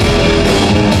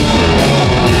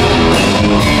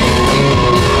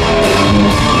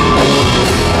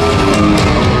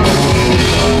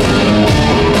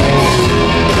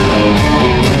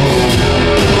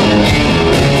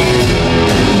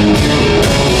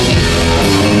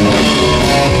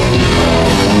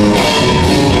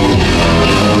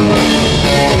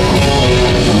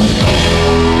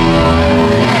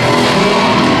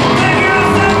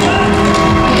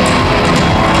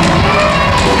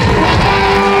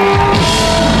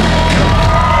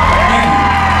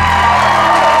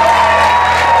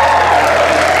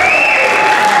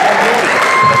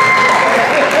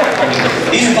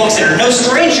 These are folks that are no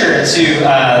stranger to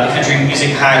the country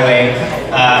music highway.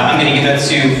 I'm going to give that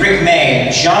to Rick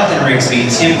May, Jonathan Rigsby,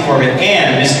 Tim Corbett,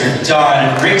 and Mr.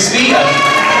 Don Rigsby of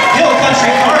Hill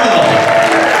Country Carnival.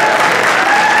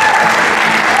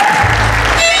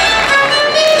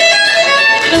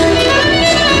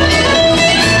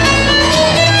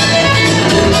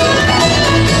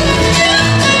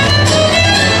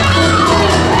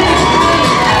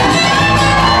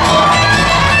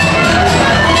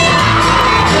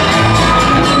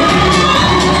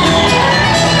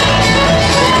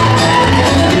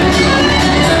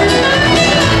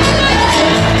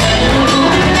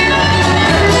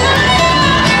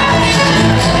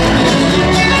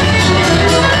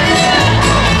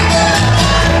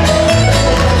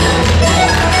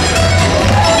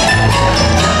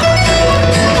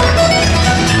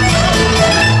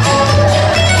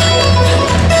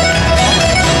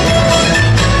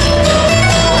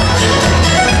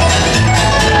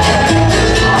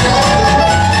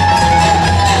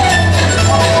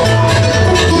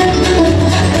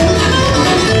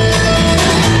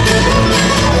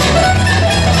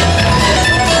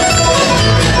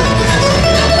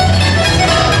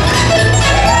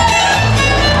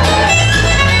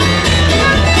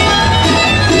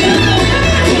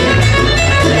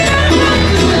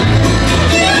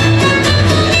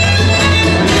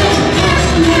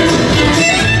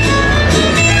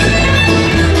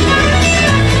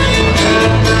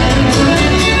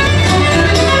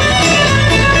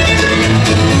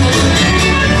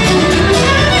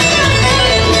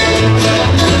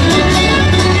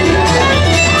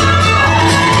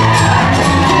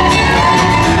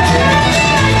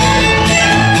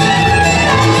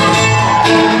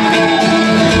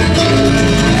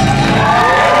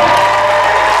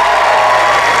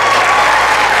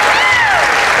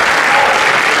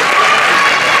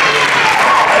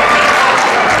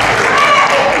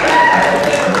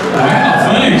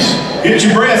 Get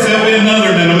your breath, there'll be another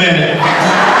in a minute.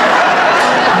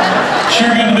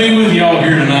 Sure good to be with y'all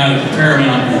here tonight at the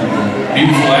Paramount in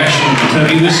beautiful Ashland,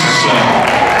 Kentucky.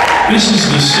 This is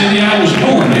the city I was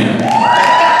born in.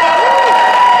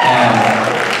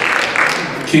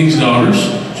 King's Daughters,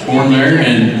 was born there,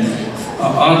 and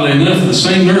oddly enough, the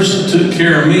same nurse that took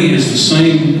care of me is the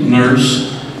same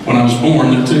nurse when I was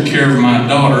born that took care of my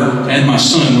daughter and my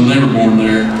son when they were born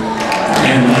there.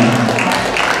 And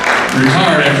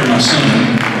retired after my son,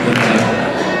 but,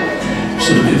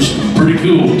 so it's pretty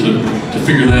cool to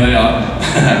figure that out.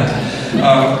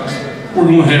 We're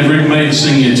going to have Rick May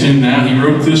sing you a tune now. He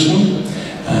wrote this one.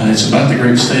 It's about the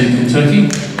great state of Kentucky.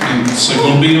 And it's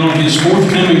going to be on his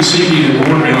forthcoming CD that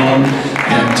we're working on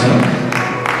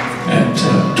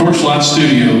at Torchlight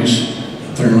Studios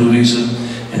up there in Louisa.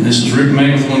 And this is Rick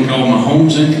May with one called My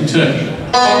Home's in Kentucky.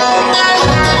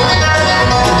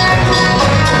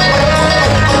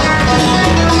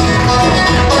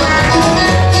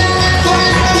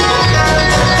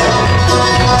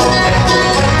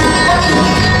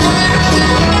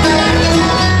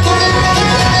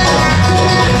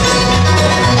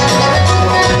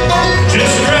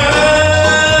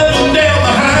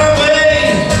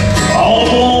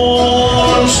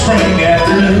 Spring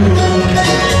afternoon,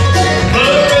 the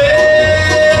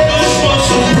red bush was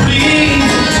so pretty.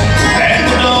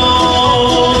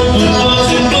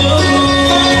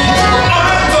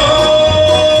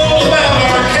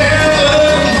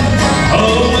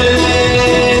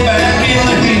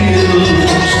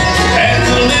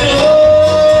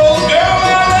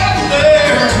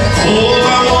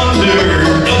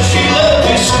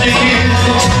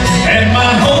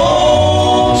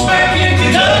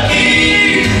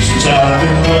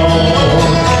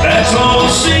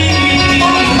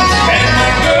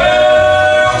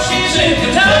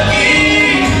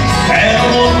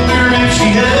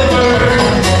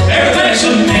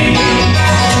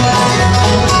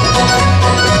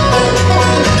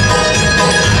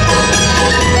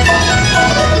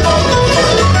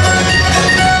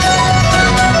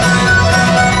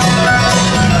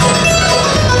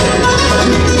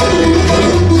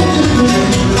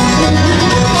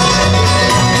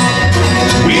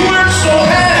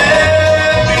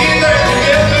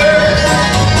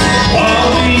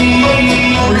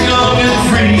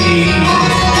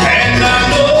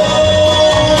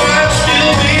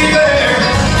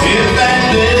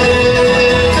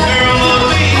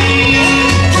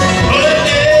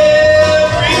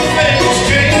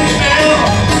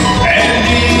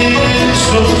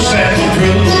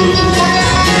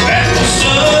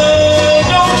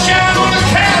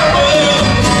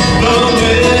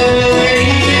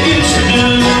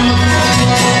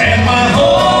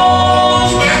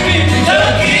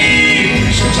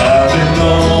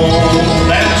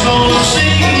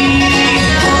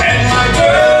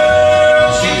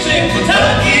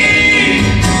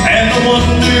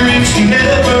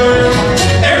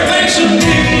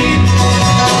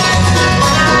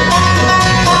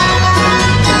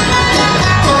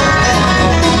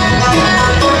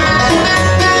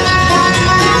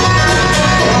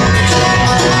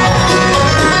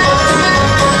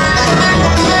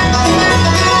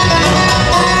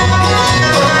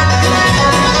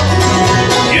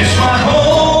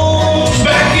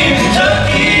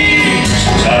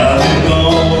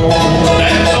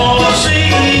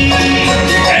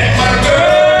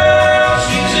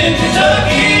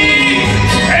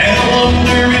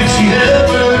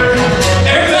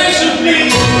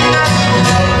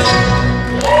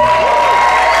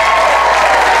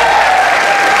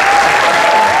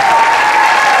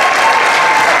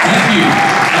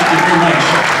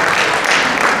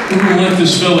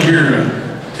 this fella here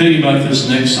tell you about this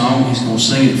next song. He's going to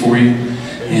sing it for you.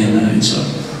 And it's a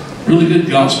really good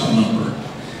gospel number.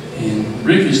 And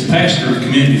Rick is the pastor of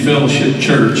Community Fellowship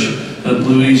Church up in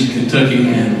Louisa, Kentucky.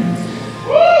 And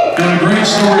got a great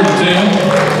story to tell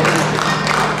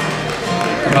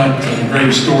about the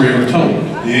greatest story ever told.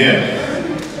 Yeah.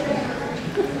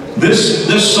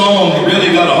 This song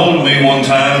really got a hold of me one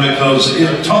time because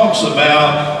it talks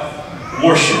about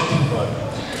worship.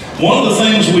 One of the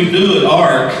things we do at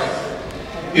ARC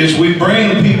is we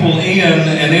bring people in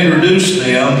and introduce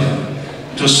them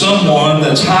to someone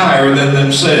that's higher than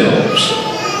themselves.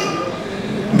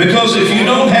 Because if you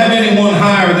don't have anyone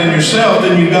higher than yourself,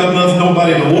 then you've got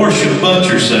nobody to worship but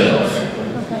yourself.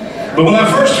 But when I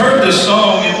first heard this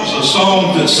song, it was a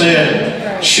song that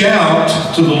said, "Shout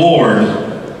to the Lord."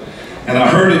 And I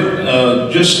heard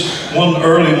it just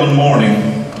early one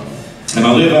morning. And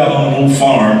I live out on a little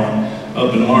farm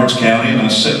up in Lawrence County, and I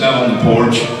sat down on the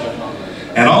porch.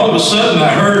 And all of a sudden I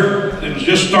heard, it was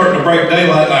just starting to break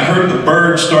daylight, and I heard the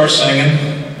birds start singing.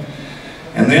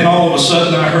 And then all of a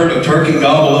sudden I heard a turkey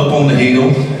gobble up on the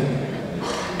hill.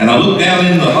 And I looked down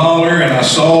in the holler and I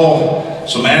saw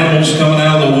some animals coming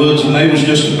out of the woods, and they was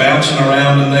just bouncing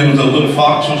around, and the little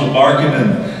fox was barking,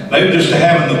 and they were just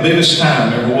having the biggest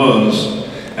time ever was.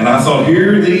 And I thought,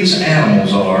 here these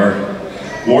animals are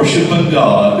worshiping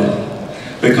God,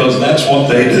 because that's what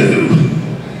they do.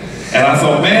 And I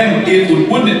thought, man,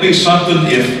 wouldn't it be something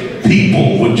if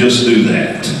people would just do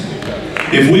that?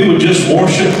 If we would just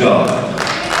worship God.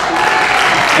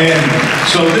 And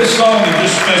so this song is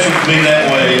just special to me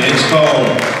that way. It's called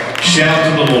 "Shout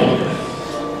to the Lord."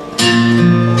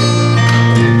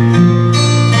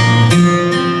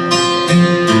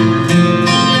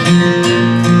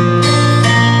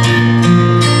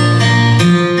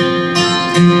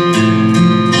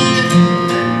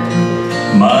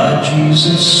 My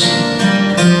Jesus,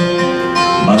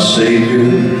 my Savior,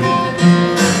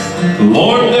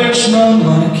 Lord, there's none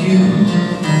like you.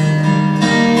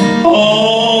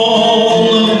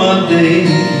 All of my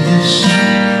days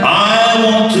I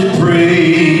want to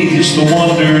praise the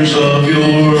wonders of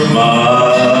your mighty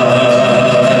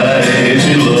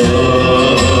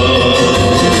love.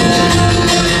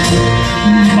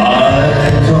 My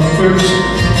comfort,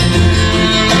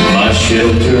 my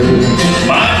shelter,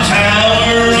 my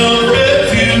tower of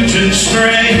refuge and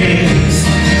strength,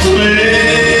 let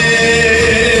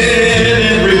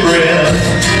every breath,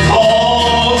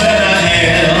 all that I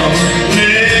am,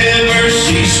 never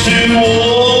cease to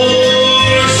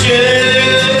worship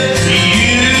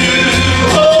you.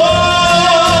 Oh,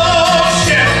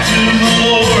 shout to the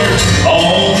Lord,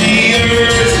 all the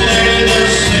earth let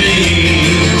us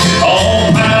sing, all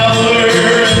power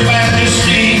and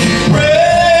majesty,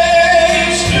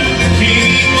 praise to the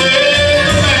King, let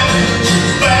the mountains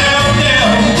bow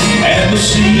down, and the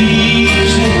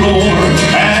seas will roar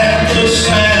at the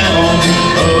sound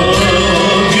of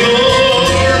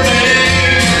your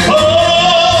name.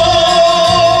 Oh,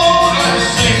 I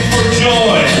sing for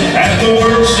joy at the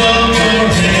works of your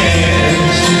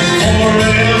hands.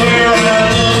 Forever I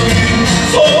love you,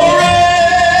 forever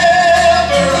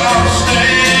I'll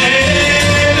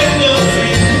stand and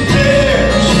nothing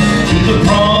compares to the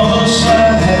promise I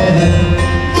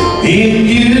have in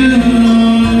you.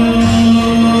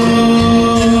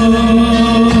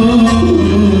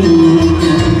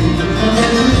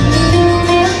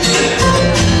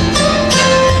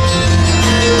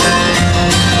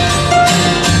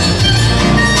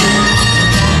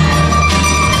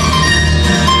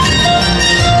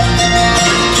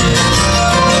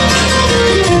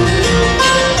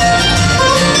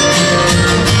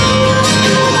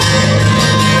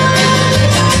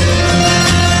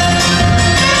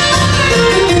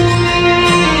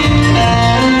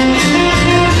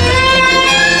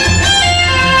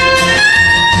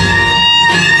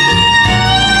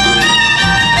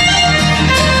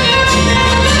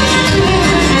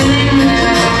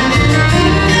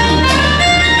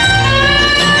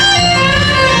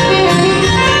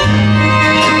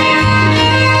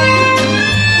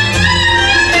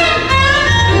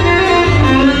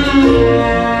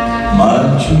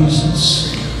 My Jesus,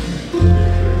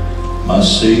 my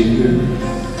Savior,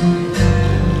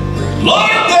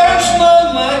 Lord, there's none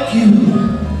like you.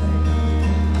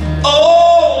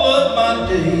 All of my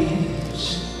days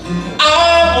I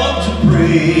want to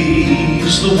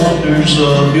praise the wonders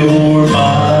of your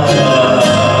mighty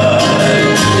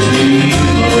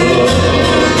love.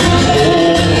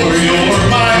 Oh, you're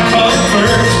my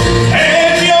comfort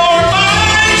and you're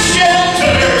my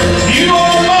shelter. You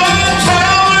are my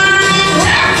tower of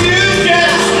refuge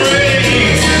and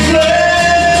strength. Let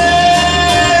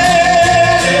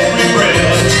every breath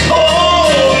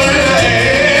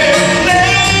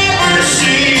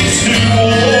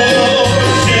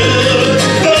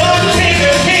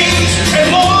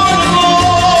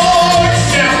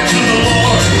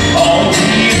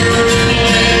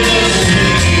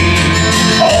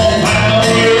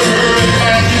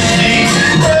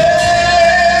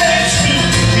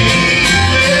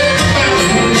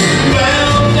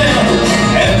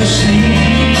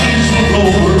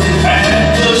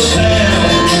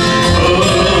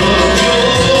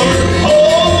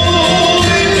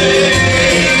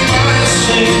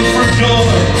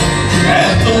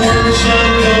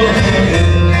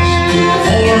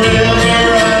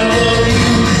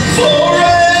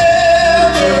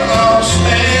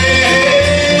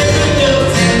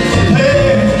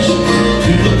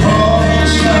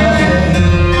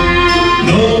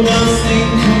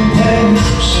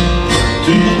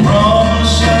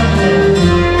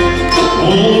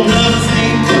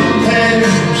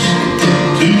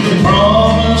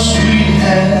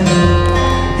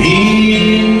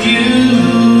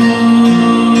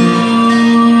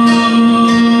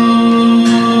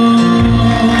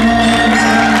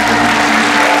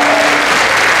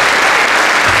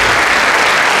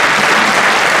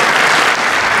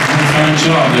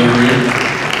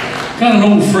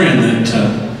friend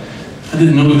that I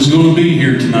didn't know he was going to be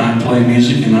here tonight and play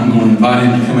music, and I'm going to invite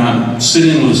him to come out and sit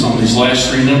in with us on these last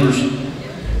 3 numbers.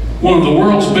 One of the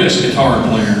world's best guitar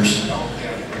players.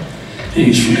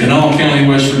 He's from Kanawha County,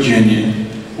 West Virginia.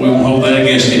 We won't hold that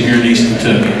against him here in East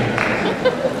Kentucky.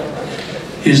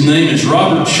 His name is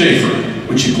Robert Schaefer.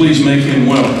 Would you please make him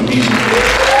welcome? He's a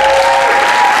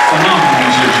phenomenal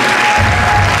musician.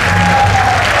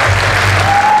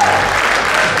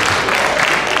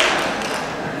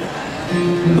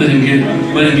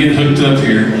 Let him get hooked up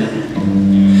here.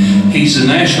 He's the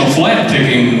national flat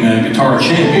picking guitar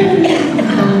champion.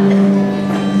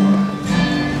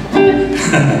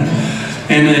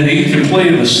 And then he can play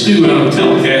the stew out of a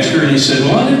Telecaster, and he said,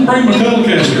 well, I didn't bring my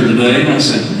Telecaster today. And I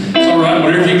said, it's all right,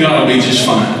 whatever you got will be just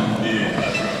fine.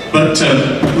 But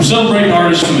we're celebrating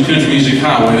artists from the Country Music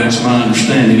Highway, that's my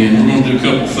understanding, and we're going to do a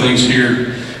couple of things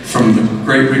here from the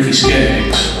great Ricky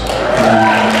Skaggs.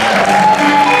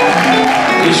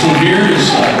 This one here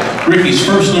is Ricky's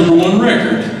first #1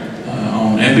 record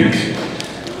on Epic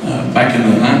back in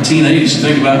the 1980s, I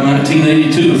think about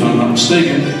 1982 if I'm not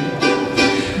mistaken.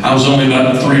 I was only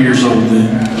about 3 years old then.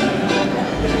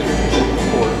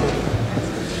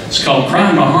 It's called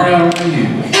Crying My Heart Out Over You.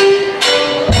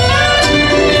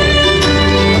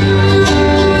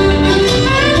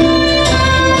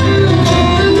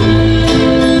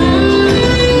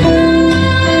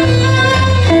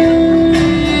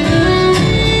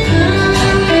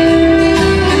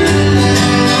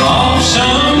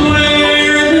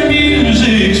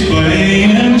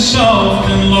 Soft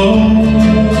and low,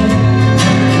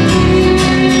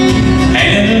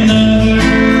 and another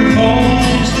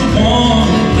holds the one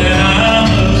that I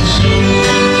love so.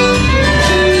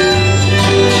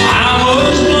 I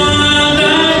was blind, I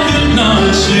could not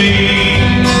see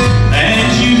that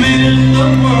you meant the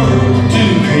world to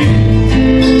me,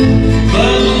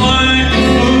 but like a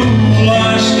fool I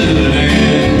stood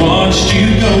and watched you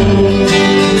go.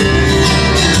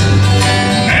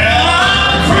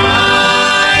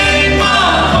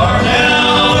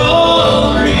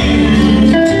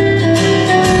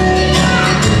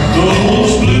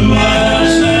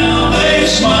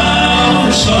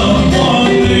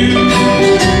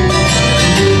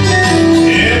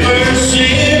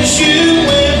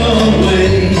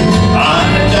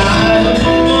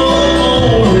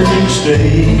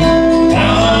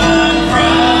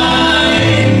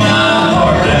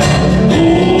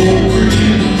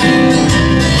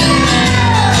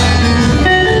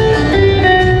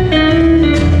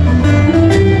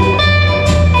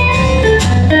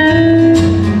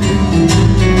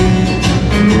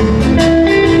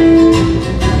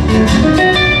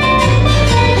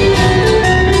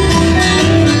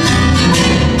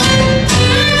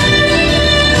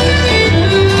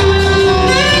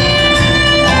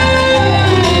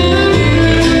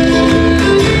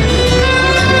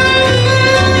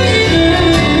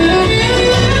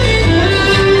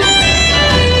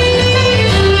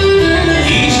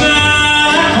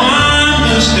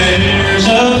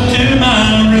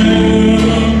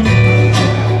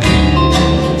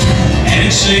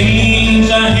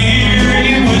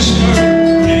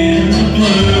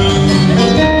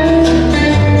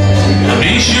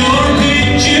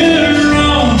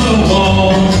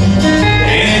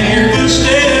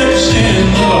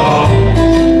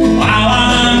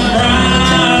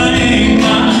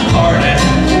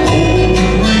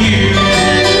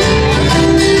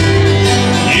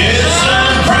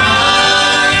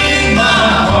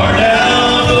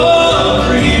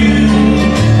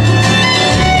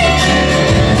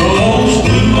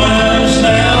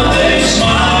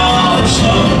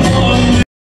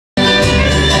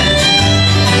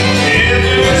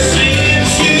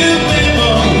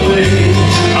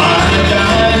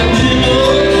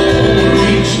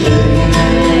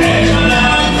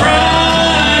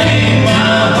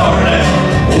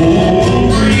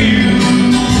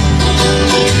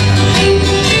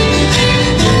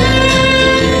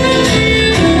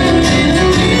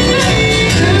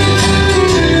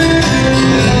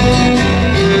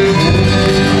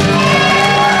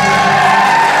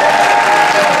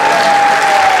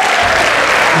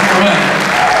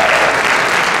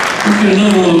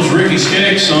 Another one of those Ricky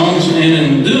Skaggs songs, and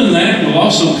in doing that, we'll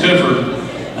also cover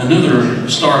another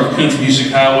star of Country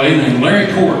Music Highway named Larry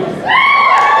Court.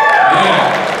 Yeah.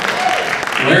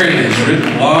 Larry has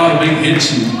written a lot of big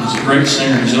hits and is a great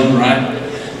singer in his own right.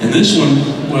 And this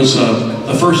one was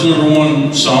the first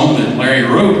 #1 song that Larry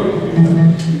wrote.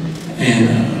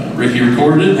 And Ricky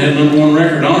recorded it, had a #1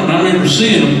 record on it. And I remember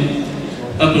seeing him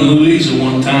up in Louisa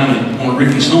one time at one of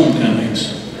Ricky's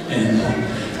homecomings. And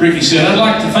Ricky said, I'd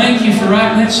like to thank you for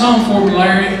writing that song for me,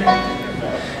 Larry.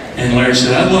 And Larry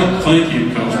said, I'd like to thank you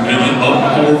because, man, that bought my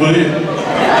Corvette.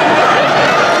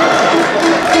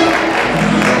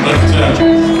 But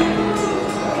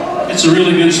it's a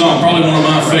really good song, probably one of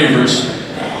my favorites.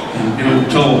 And get old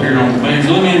Toll here on the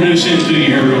banjo. Let me introduce him to you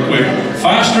here real quick.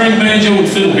 5-string banjo and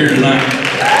fiddle here tonight.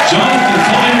 Jonathan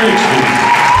Klein Rigsby.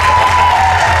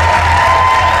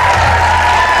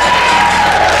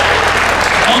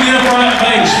 On the upright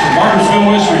bass from Martinsville,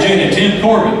 West Virginia, Tim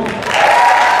Corbett.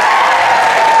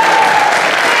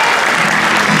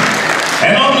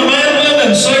 And on the mandolin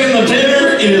and singing the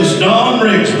tenor is Don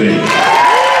Rigsby.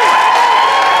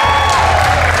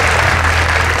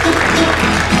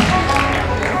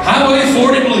 Highway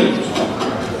 40 Blues.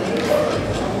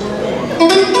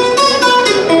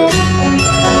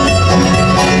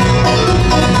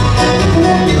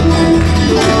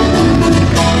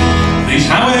 These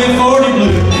Highway 40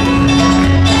 Blues.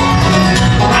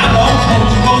 I walked home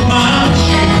with both my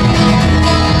shoes.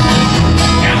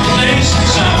 Count the days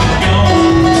since I was gone.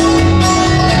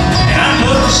 And I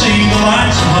looked to see the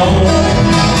lights of home.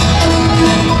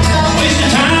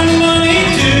 Wasting time and money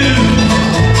too.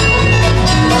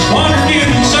 Wandered you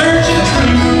in search of the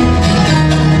truth.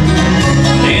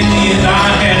 In the end I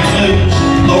had to lose.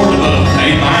 Lord above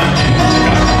paid my dues.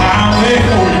 I got the Highway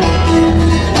 40.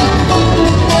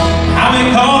 Highway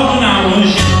called when I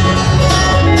was young.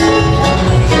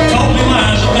 Told me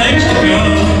lies that makes the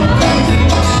gun.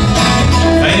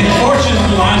 Fame and fortune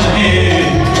lies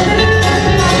ahead.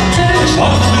 It's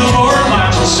what the billboard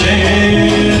lights will say.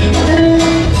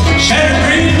 Shattered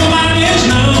dreams, my mind is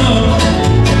numb.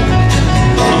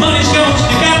 Money's gone,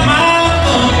 stick out my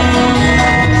thumb.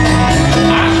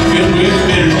 Eyes are filled with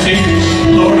bitter tears.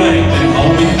 Lord, I ain't been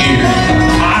holding here.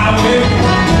 Highway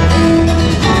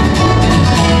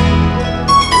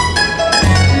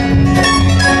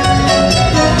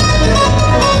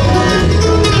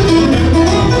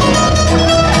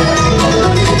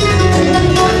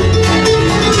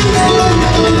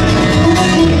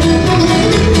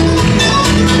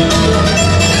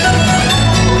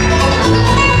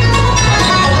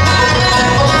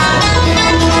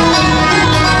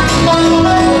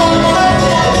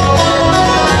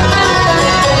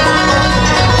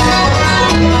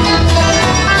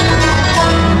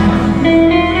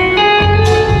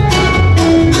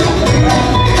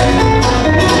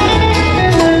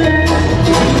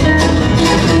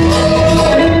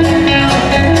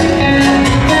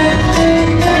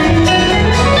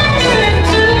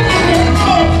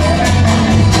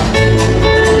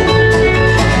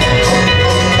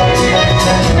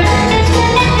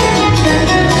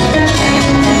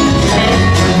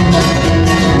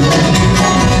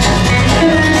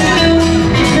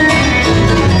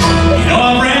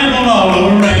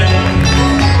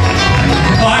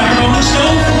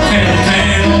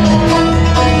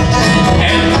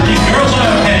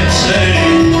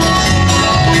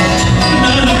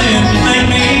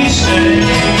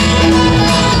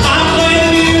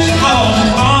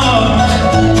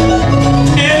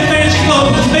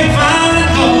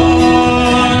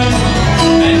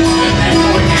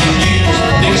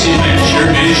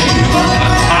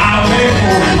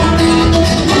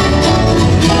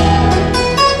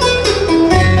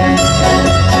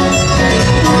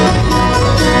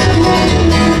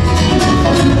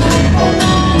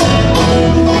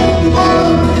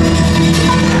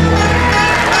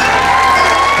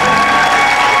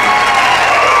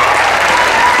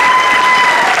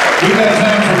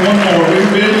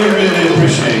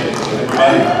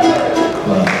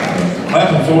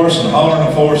 'em for us and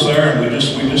hollering for us there, and we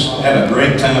just had a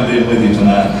great time being with you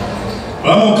tonight.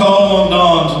 But I'm going to call on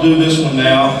Don to do this one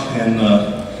now, and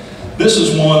this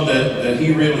is one that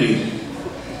he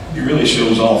really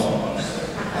shows off on.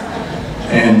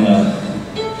 And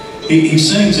he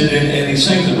sings it, and he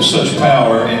sings it with such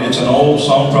power, and it's an old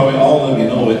song, probably all of you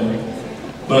know it,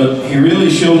 but he really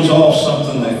shows off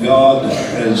something that God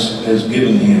has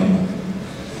given him,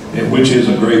 which is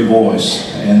a great voice.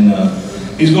 And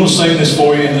he's going to sing this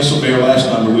for you, and this will be our last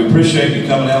number. We appreciate you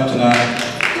coming out tonight.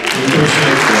 We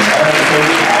appreciate all the folks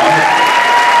that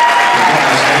got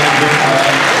us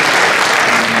tonight.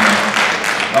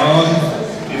 Don,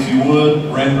 if you would,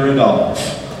 render it off.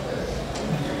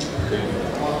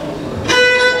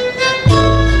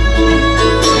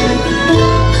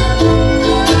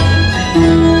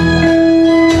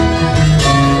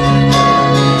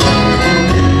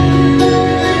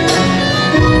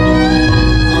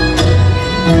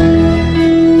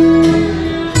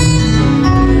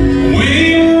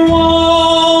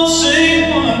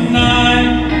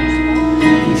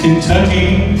 Kentucky,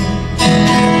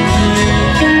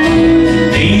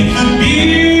 beneath the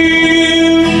beautiful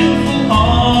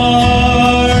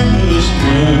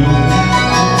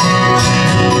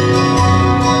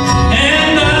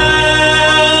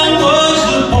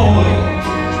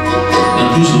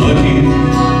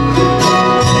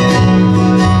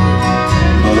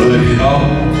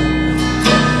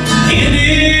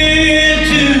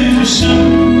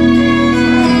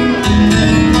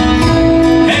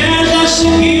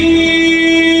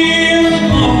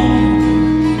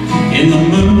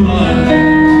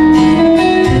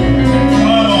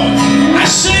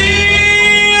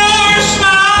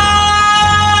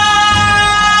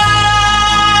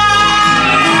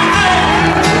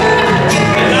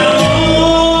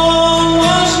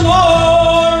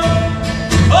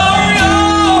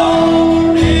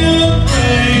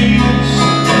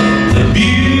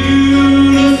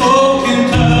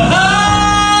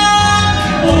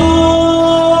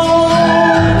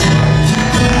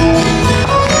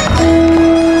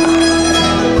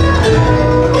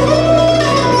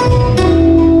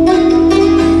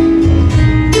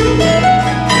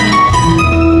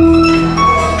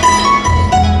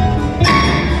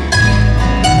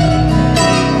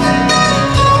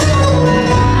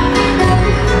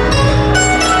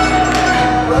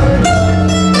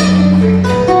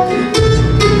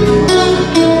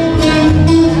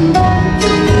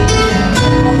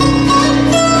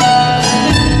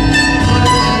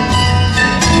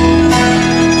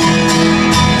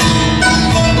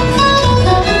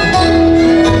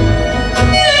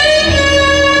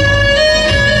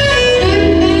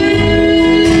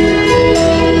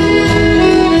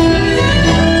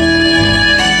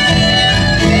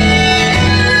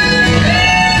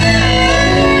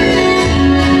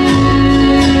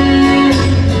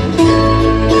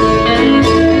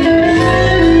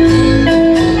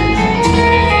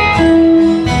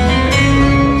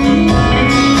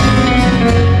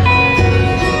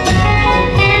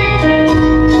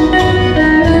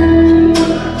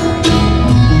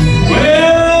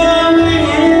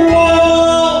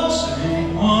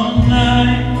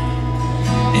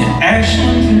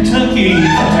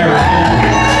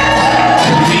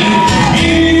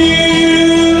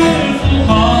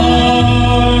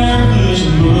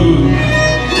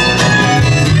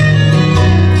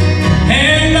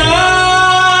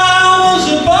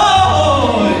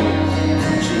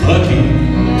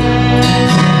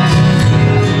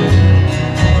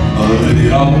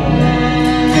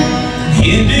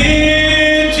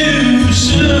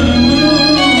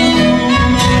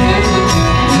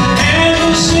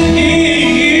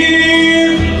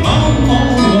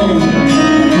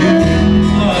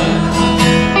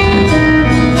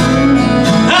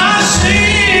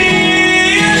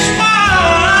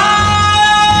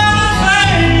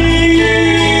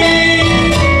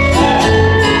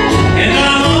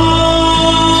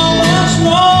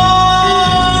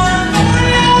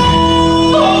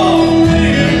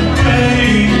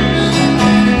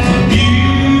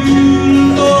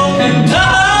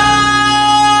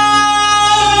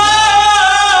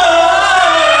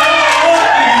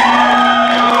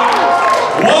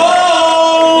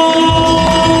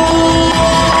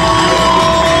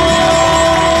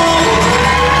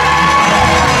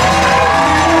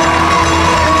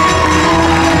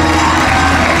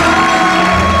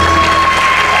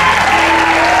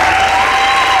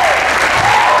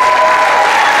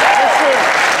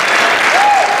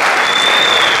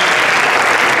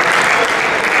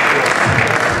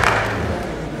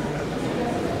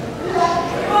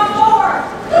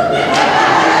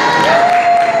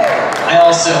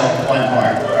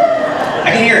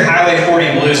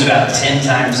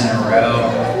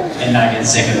and not get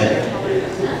sick of it.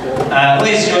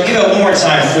 Ladies and gentlemen, give it one more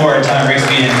time for Tom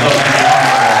Rigsby and Bill Conqueror.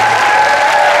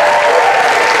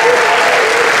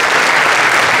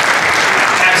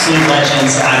 Absolute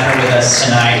legends out here with us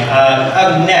tonight.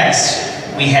 Up next,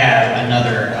 we have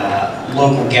another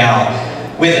local gal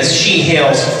with us. She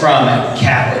hails from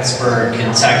Catlettsburg,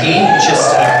 Kentucky,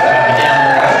 just down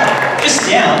the road, just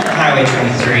down Highway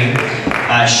 23.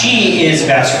 She is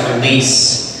about to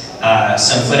release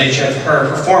some footage of her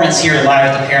performance here live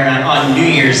at the Paramount on New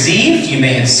Year's Eve. You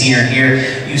may have seen her here.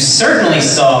 You certainly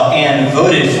saw and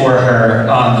voted for her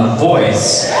on The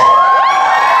Voice.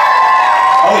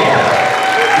 Oh yeah.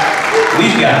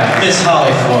 We've got Miss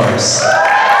Holly Flores.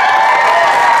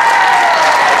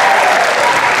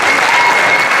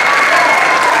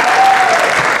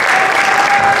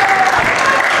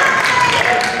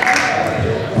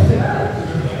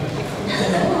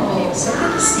 So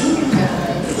good to see you guys.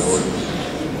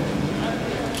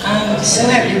 I'm so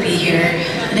happy to be here.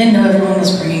 I didn't know everyone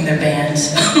was bringing their band,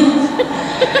 so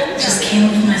just came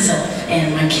with myself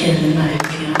and my kid and my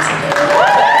fiance.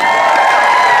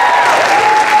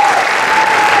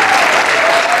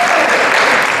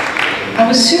 I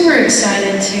was super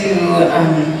excited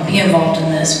to be involved in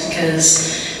this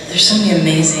because there's so many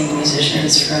amazing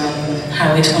musicians from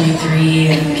Highway 23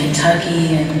 and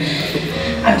Kentucky, and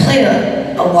I played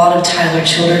a lot of Tyler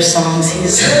Childers songs.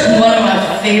 He's one of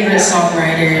my favorite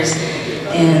songwriters,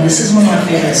 and this is one of my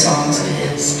favorite songs of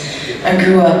his. I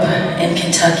grew up in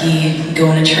Kentucky,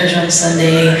 going to church on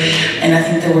Sunday, and I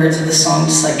think the words of the song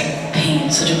just like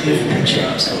paint such a beautiful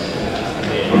picture. So.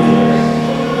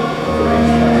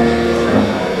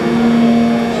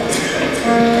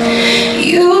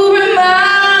 You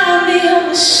remind me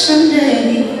of a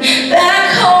Sunday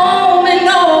back home in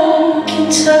old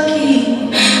Kentucky,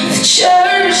 with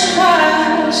church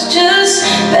choirs just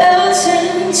belting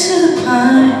into the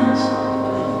pines.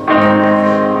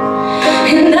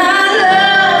 And I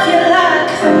love you like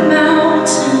the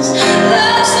mountains,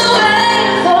 love's the way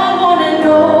the morning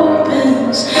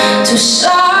opens, too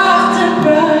soft and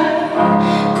bright,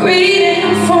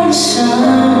 greeting from the sun.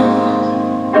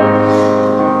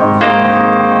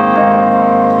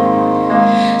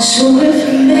 So if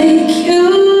I make you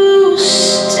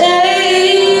stay,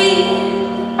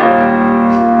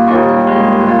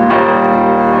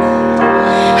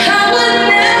 I would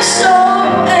never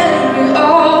stop angry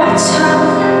all the time.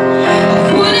 I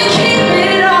wouldn't keep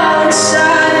it all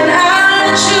inside, and I'd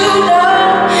let you know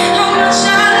how much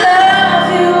I love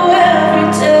you every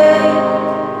day.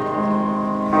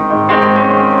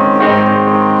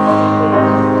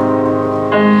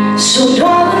 So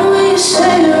darling, will you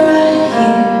stay right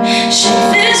here? Shake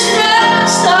this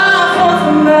rust off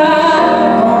of my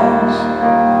bones.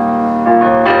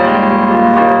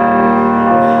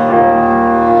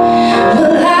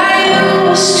 Well, I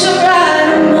used to ride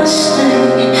a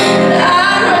Mustang, and I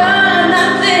run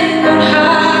that thing on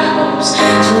high hopes,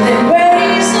 till they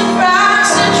raised the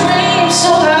price of dreams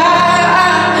so high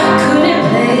I couldn't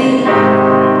pay.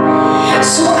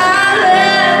 So I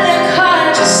let that car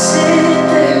just sit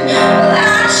there. Well,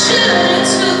 I should've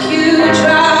took you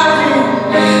driving,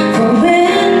 the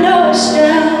windows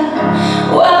down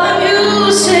while the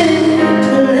music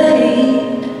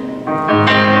played.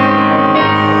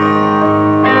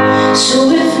 So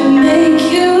if it make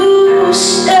you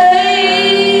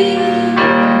stay,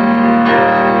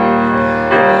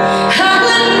 I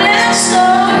would never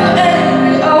stop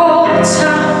angry all the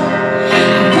time.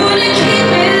 I wouldn't keep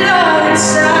it all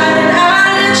inside, and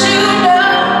I'd let you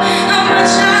know how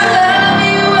much I love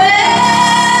you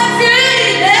every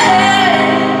day.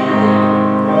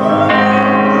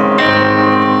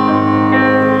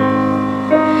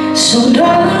 So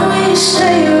darling, will you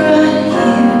stay right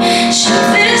here? Shake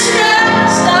this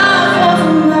rust off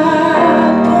of my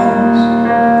bones.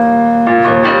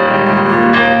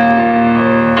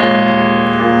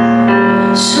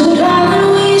 So darling,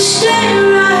 will you stay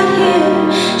right here?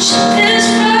 Shake this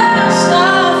rust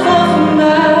off of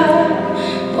my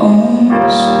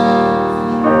bones.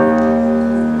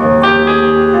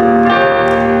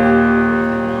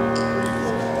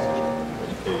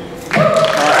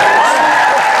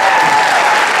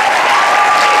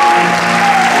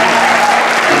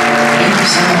 Thank you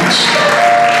so much.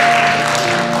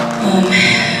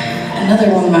 Another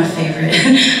one of my favorite.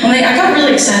 I got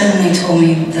really excited when they told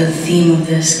me the theme of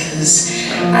this because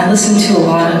I listened to a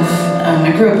lot of,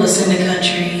 I grew up listening to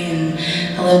country, and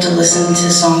I love to listen to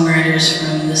songwriters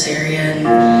from this area,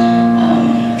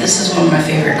 and this is one of my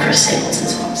favorite Chris Stapleton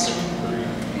songs.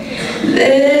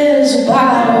 There's a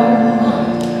bottle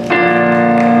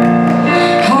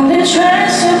on the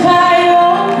dresser by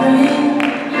your ring,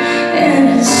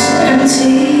 and it's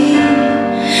empty.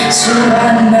 So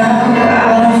right now I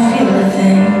don't feel a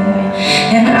thing,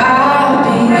 and I'll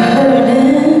be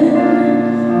hurting.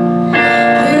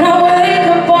 When I wake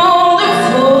up on the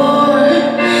floor,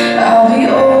 I'll be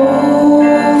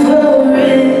over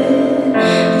it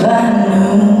by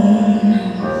noon.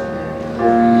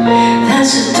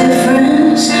 That's the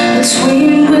difference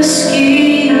between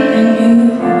whiskey and you.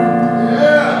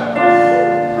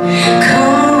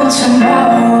 Come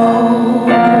tomorrow,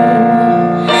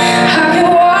 I can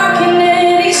walk in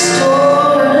any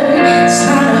store, it's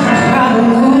not a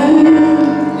problem.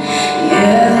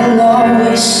 Yeah, they'll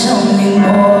always sell me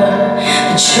more,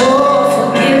 but your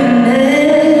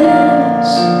forgiveness,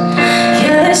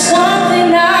 yeah, there's something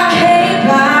I can't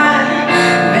buy.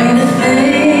 Ain't a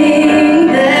thing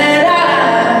that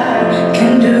I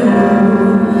can do.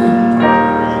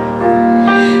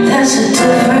 That's the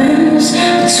difference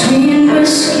between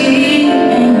whiskey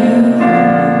and you.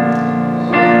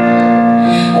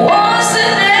 What's the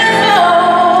devil?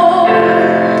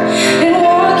 And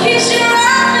what keeps you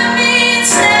driving me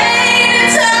insane?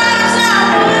 At times I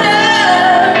wonder,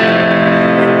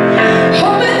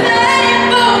 hoping they ain't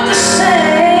both the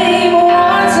same.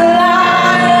 One's a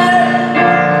liar,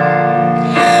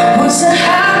 one's to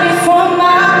hide me from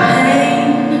my pain,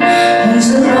 one's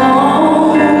a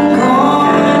long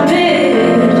gone bit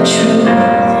of truth.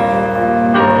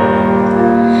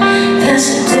 That's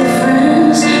the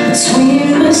difference between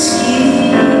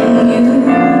whiskey and you.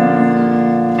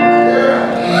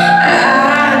 I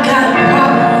got a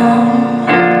problem.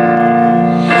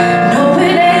 No,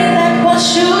 it ain't like what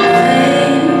you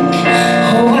think.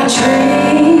 Oh, I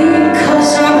drink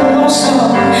 'cause I'm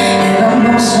lonesome, and I'm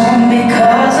lonesome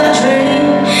because I drink.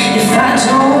 If I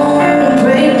don't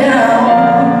break down,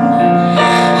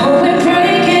 oh, and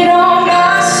break it on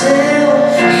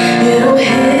myself, it'll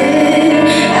hit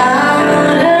out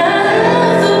of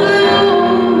the blue.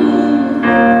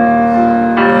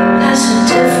 That's the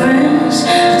difference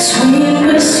between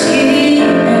whiskey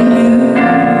and you.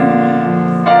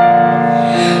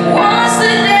 What's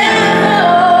the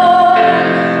devil?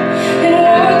 And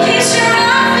what keeps you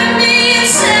driving me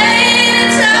insane? At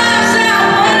times I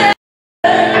wonder,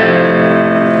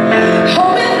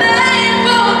 hoping they ain't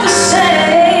both the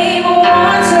same.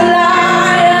 One's a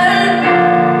liar,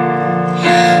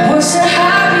 one's to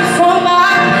hide me from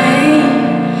my pain,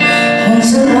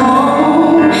 one's a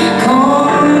long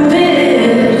gone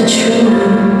bit of truth.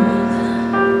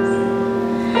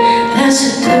 That's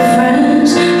the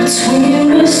difference between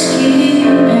whiskey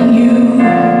and you.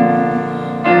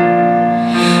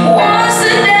 What's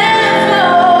the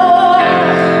devil?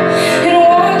 And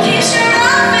what keeps you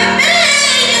driving me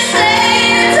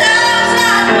insane? At times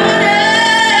I wonder,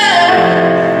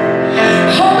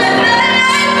 hoping they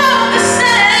ain't both the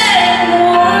same.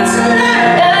 One's a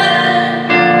liar,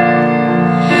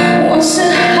 one's to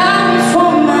hide me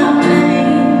from my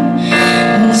pain,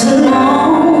 one's a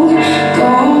long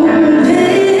gone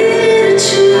bit of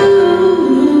truth.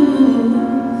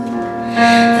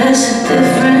 That's the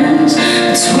difference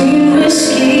between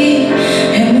whiskey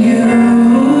and you.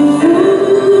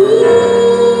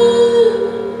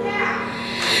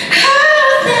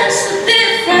 That's the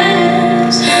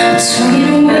difference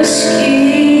between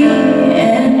whiskey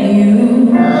and you.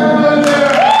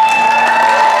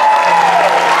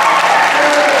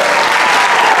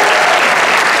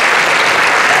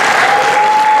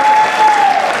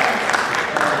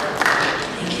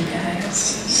 Thank you guys.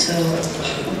 So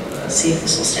let's see if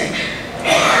this will stay.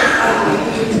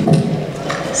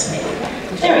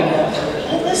 There we go.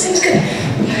 That seems good.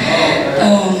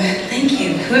 Thank you.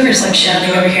 Whoever's like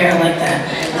shouting over here, I like that.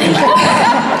 Thank you.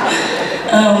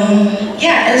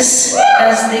 Yeah,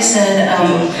 as they said,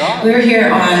 we were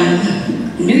here on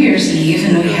New Year's Eve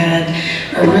and we had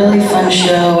a really fun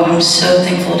show. I'm so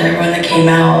thankful to everyone that came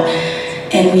out.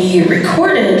 And we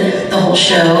recorded the whole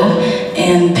show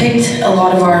and picked a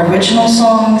lot of our original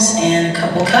songs and a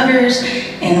couple covers.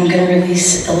 And I'm going to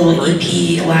release a little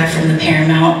EP live from the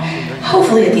Paramount,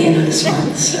 hopefully at the end of this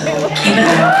month. So keep an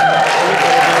eye out.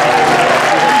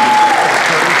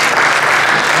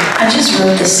 I just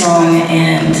wrote this song,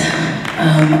 and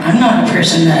I'm not a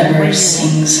person that ever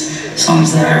sings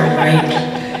songs that I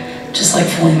write, just like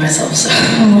fooling myself. So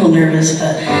I'm a little nervous,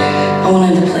 but I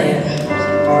wanted to play it.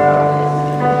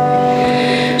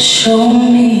 Show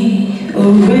me a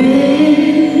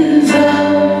river,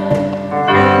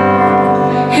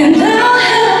 and I'll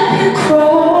help you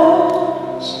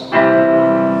cross.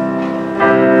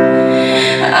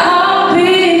 I'll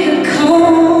be a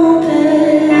compass,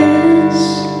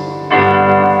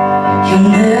 you'll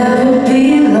never be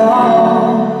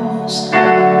lost.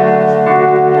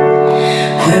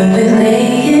 When when we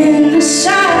lay in the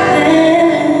silence.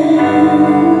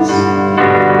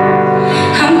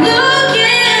 I'm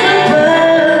looking above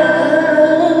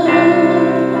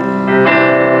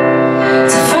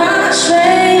to find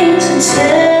strength to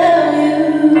tell you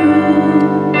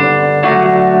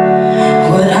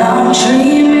what I'm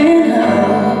dreaming of.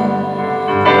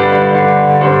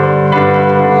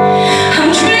 I'm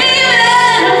dreaming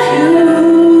of you.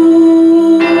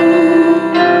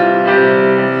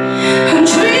 I'm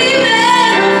dreaming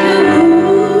of you.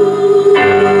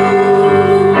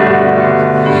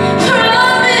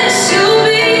 Promise you'll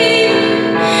be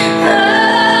the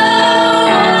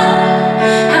one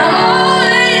I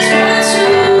always want to.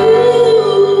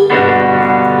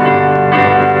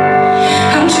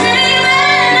 I'm dreaming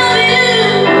of you.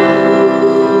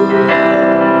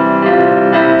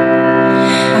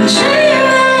 I'm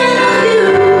dreaming of you.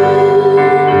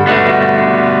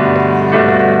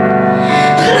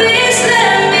 Please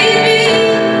let me be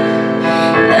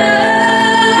the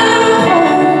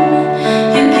one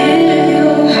you give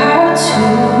your heart to.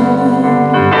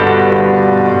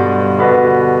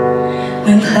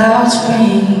 When clouds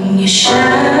bring you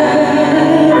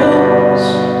shadows,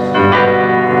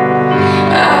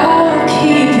 I'll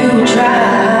keep you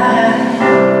dry.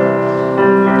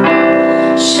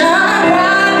 Shine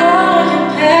bright on your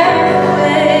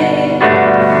pathway.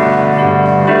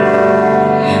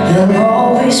 There'll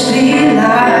always be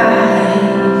light.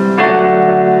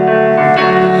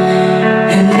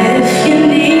 And if you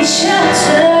need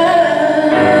shelter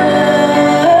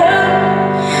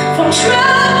from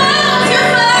troubles you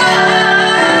find,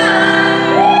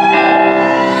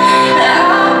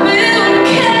 I'll build a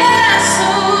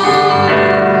castle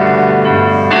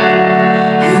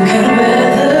you can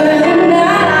weather the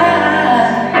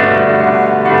night.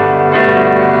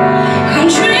 I'm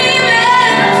dreaming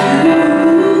of you.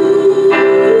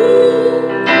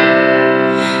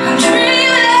 I'm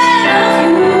dreaming of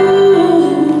you.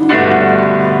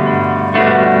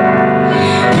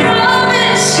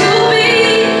 Promise you'll be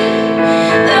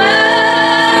the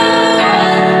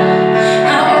one I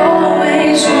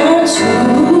always want to.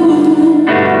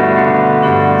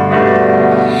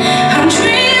 I'm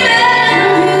dreaming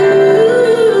of you.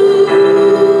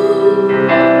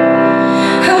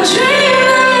 I'm dreaming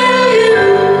of you.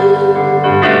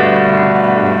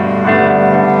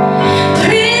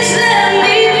 Please let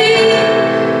me be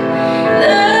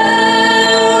the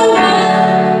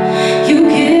one you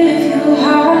give your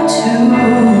heart to.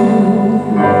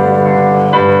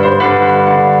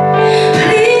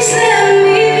 Please let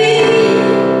me be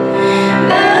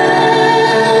the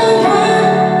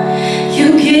one you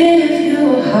give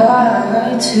your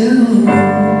heart to.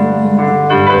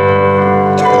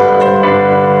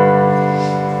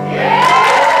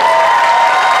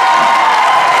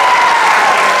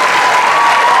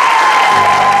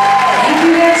 Thank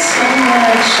you guys so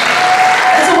much.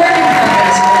 That's a work in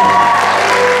progress.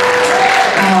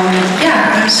 Yeah,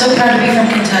 I'm so proud to be from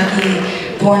Kentucky,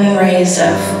 born and raised.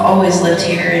 I've always lived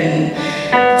here and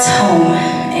it's home.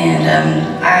 And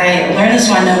I learned this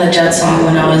Wynonna Judd song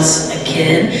when I was a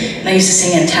kid. And I used to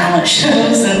sing in talent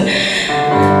shows, and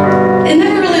it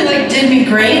never really did me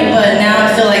great. But now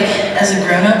I feel like as a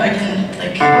grown up, I can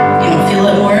feel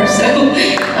it more. So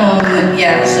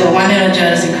yeah, so Wynonna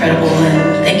Judd is incredible,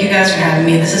 and thank you guys for having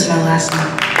me. This is my last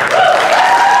song.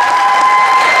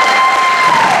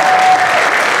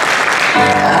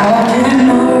 I've been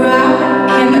a rock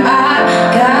and I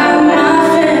got my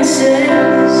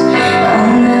fences. I'll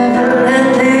never let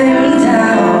them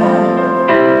down.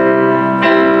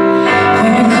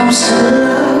 When it comes to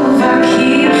love, I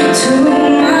keep to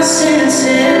my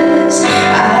senses. I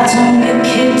don't get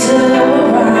kicked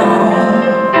around.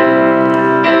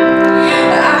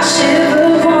 I shiver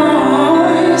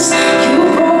once you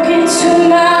broke into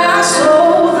my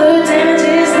soul. The damage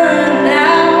is done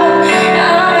now. I'm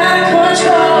out of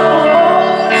control.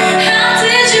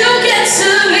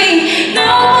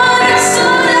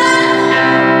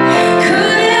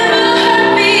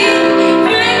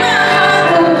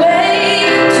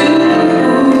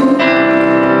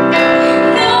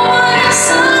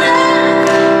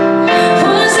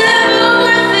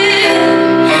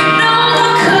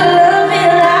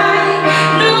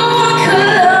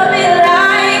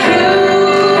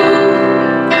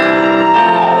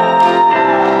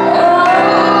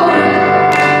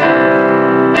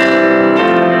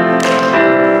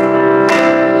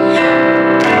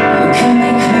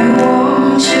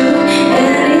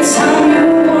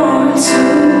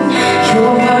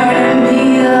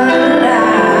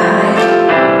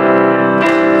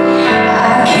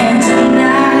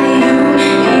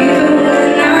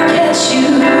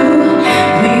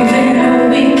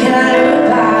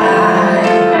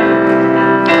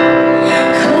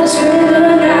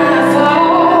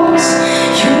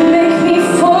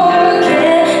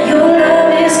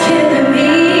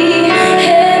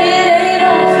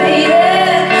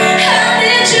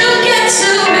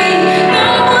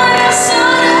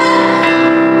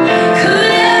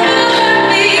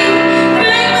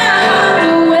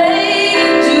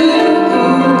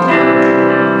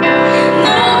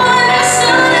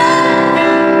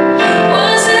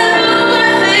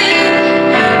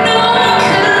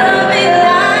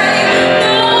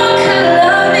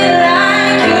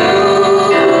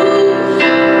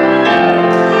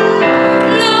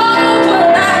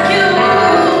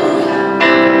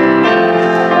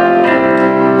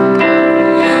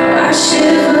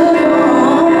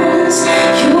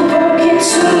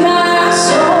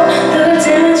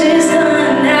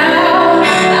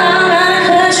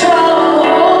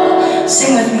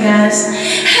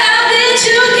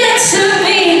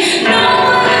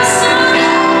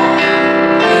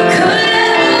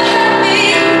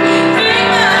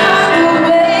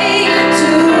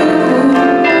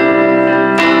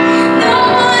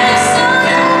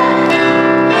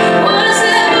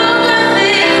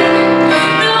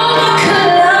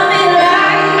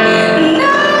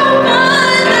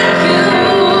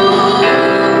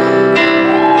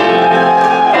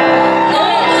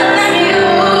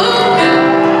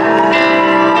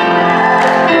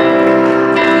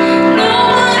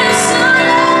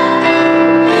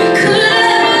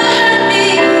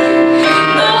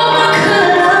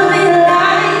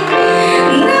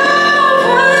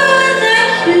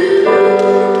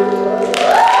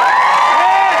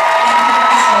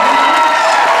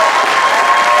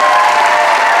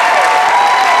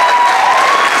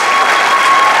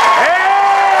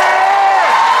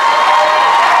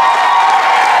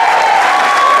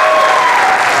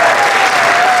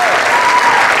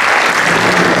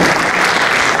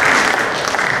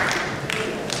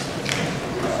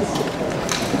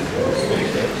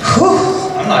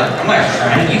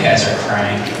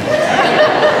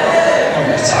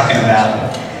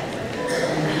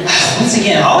 once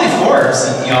again, Holly Forbes,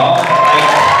 y'all.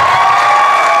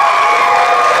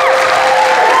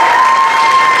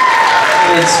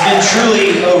 It's been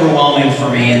truly overwhelming for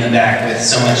me in the back with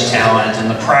so much talent and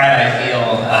the pride I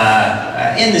feel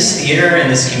in this theater, in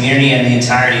this community, and the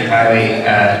entirety of Highway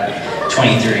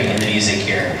 23 and the music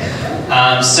here.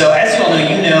 So as you all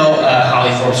know,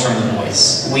 Holly Forbes from The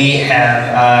Voice. We have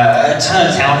a ton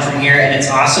of talent from here, and it's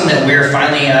awesome that we're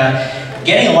finally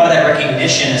getting a lot of that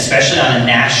recognition, especially on a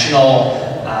national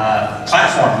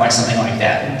platform like something like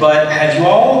that. But have you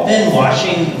all been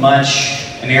watching much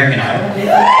American Idol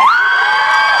lately?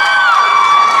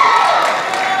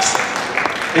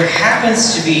 There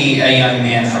happens to be a young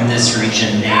man from this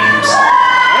region named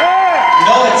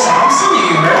Noah Thompson. Have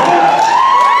you heard of him?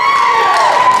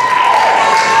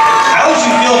 How would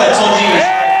you feel if I told you he was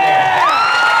right there?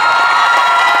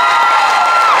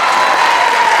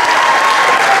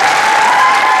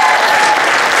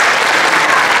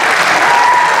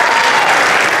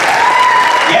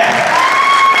 Yeah.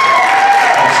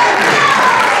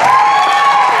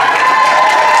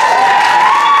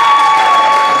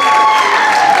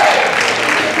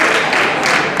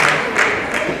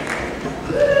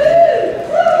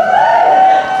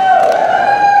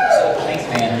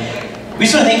 We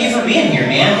just want to thank you for being here,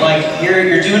 man. Like,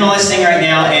 you're doing all this thing right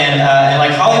now, and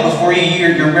like Holly before you,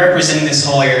 you're representing this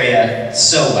whole area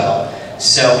so well.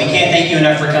 So we can't thank you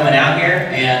enough for coming out here,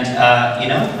 and you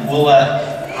know,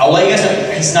 I'll let you guys know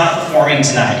he's not performing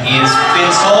tonight. He has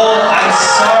been told, I'm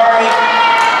sorry,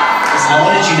 because no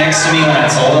one did you next to me when I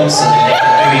told him, so that they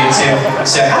could do you too.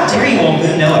 So how dare you won't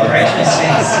boo Noah right in his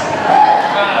face?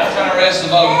 Trying to arrest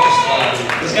the vocals.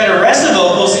 He's got to arrest the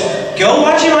vocals. Go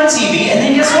watch him on TV, and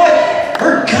then guess what?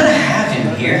 We're gonna have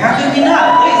him here. How could we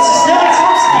not? Wait, this is Noah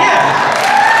Thompson. Yeah.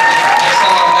 Next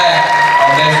time I'm back,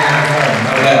 I'll definitely perform,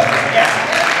 no doubt.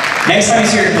 Yeah. Next time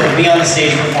he's here, he'll be on the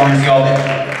stage performing for y'all. But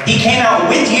he came out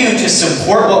with you to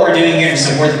support what we're doing here, to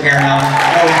support the Paramount.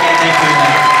 No, we can't thank you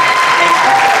enough. Thank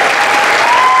you.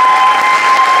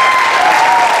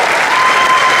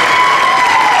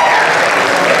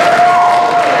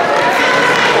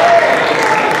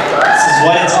 This is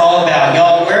what it's all about, y'all.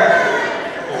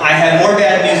 I have more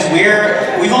bad news.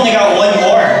 We've only got one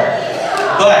more,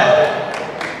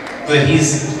 but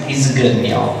he's a good one,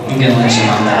 y'all. I'm gonna let you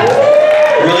on that.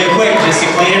 Really quick, just to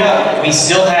clean it up, we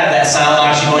still have that silent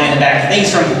auction going in the back.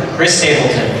 Things from Chris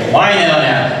Stapleton,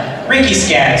 Wynonna, Ricky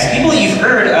Skaggs, people you've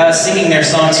heard singing their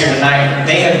songs here tonight.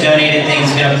 They have donated things,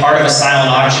 been a part of a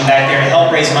silent auction back there to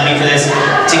help raise money for this,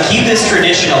 to keep this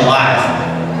tradition alive.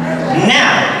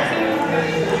 Now,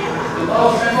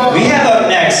 we have up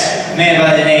next a man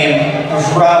by the name of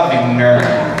Rob McNerney,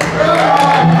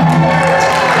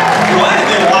 who I've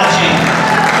been watching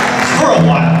for a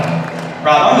while.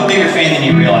 Rob, I'm a bigger fan than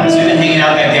you realize. We've been hanging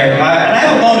out back there, and I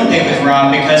have a bone to pick with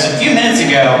Rob because a few minutes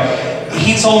ago,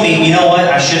 he told me, you know what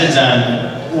I should have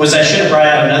done was I should have brought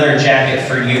out another jacket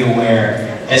for you to wear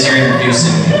as you're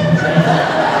introducing me.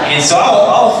 And so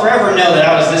I'll forever know that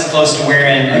I was this close to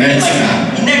wearing,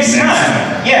 next time.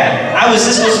 Yeah, I was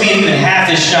this close to being even half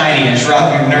as shiny as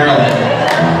Rob McNerney.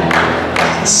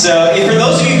 So, for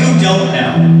those of you who don't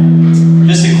know,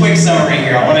 just a quick summary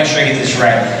here. I want to make sure I get this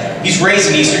right. He's raised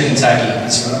in Eastern Kentucky.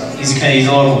 He's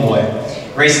a local boy.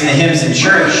 Raised in the hymns in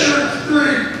church.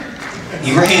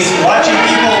 He raised watching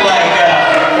people like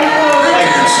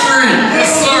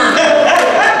Yes, sir.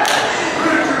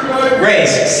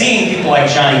 raised seeing people like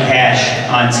Johnny Cash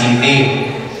on TV.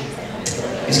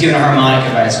 He was given a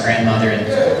harmonica by his grandmother, and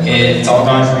it's all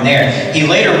gone from there. He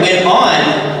later went on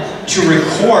to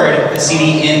record a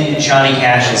CD in Johnny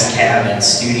Cash's cabin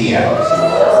studio.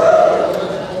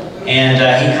 And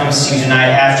he comes to you tonight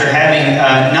after having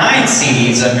 9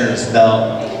 CDs under his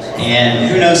belt, and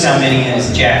who knows how many in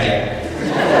his jacket.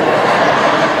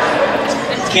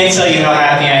 Can't tell you how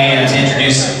happy I am to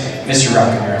introduce Mr.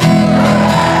 Rob McNerney.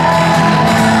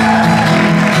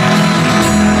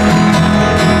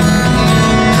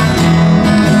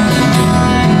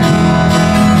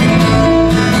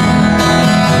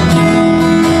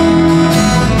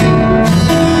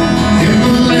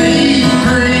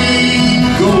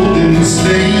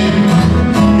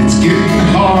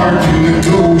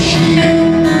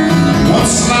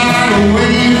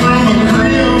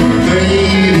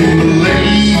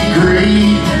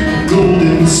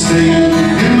 Golden State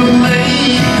in the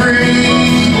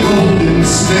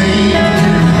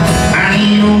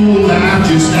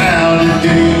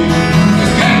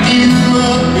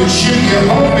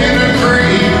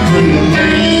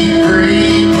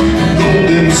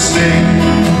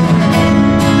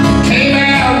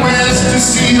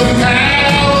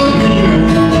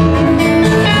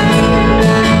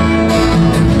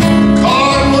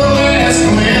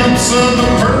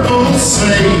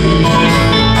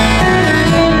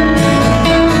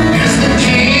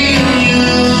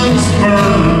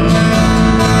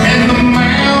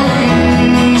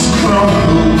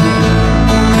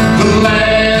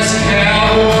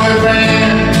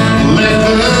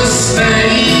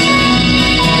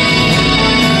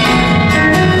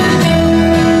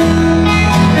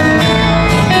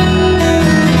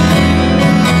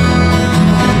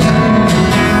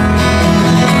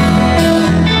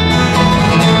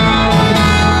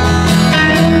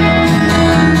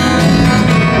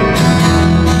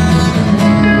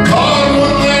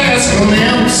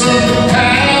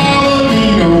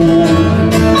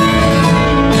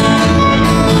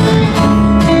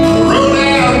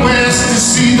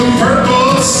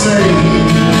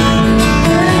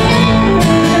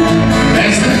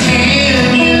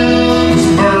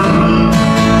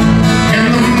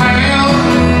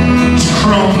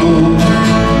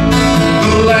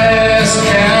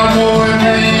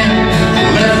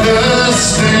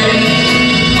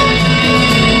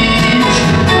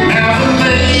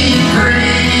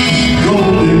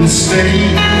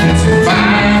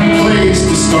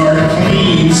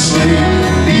clean slate.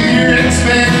 Leave your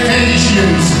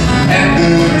expectations at the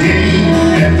gate,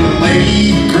 at the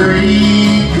late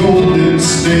great Golden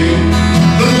State.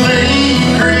 The late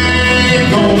great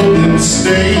Golden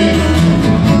State.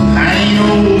 I ain't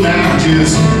old, I'm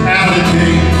just out of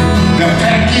date. Now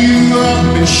pack you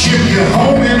up and ship you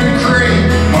home in a crate.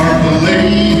 Mark the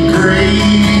late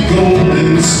great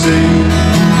Golden State.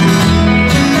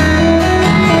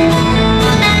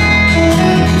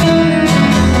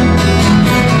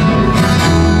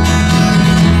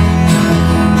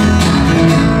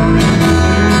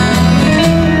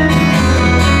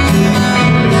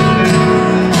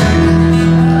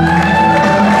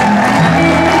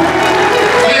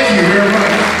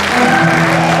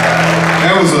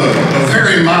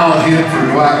 For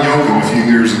Dwight Yoakam a few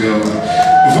years ago.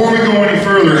 Before we go any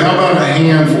further, how about a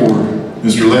hand for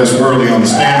Mr. Les Worley on the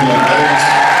stand-up bass?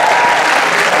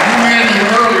 You met him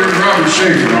earlier, Robert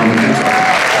Schaefer on the guitar.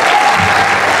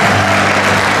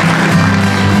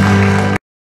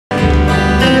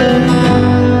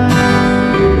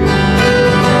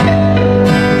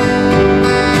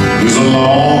 There's a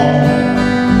long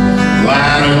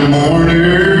line of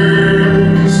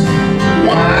mourners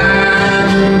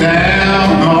winding down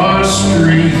our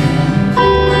street.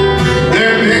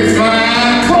 Their big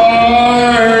fine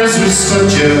cars are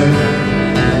such a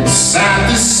sight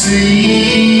to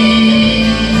see.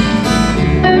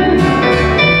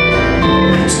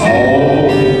 It's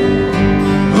all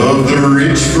of the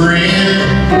rich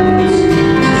friends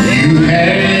you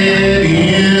had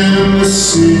in the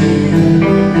city.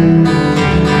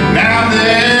 Now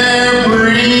they're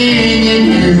bringing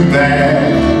you back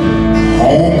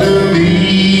home to me.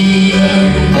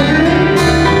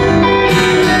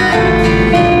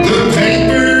 The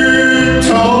paper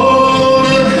told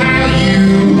of how you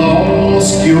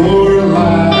lost your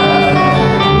life,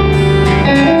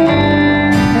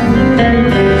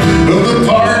 of the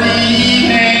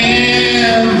party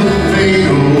and the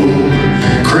fatal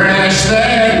crash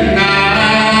that night.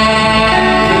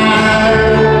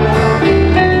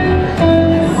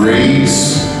 Race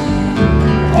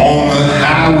on the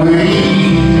highway,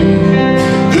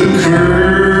 the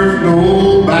curve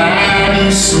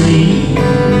nobody's seen.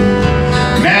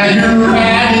 Now you're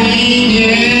riding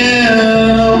in a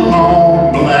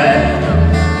long black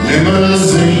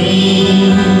limousine.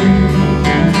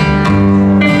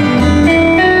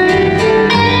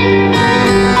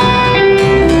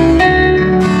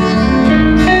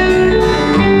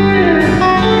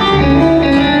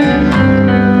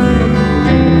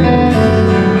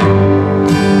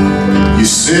 You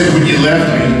said when you left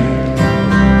me,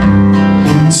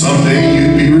 someday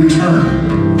you'd be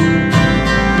returned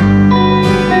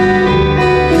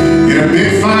in a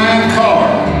big fine car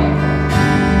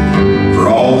for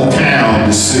all the town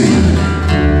to see.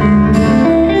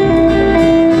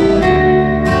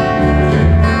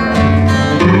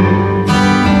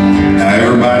 Now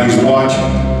everybody's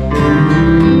watching.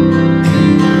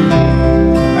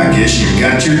 I guess you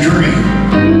got your dream.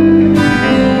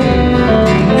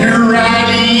 You're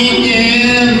riding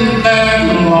in that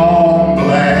long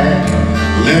black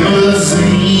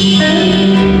limousine.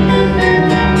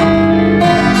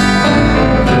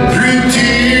 Through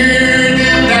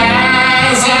tear-dimmed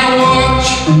eyes I watch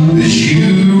as you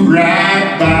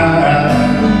ride by.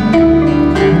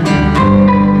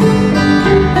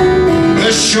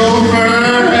 The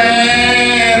chauffeur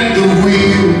at the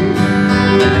wheel,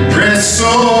 dressed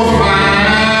so fine.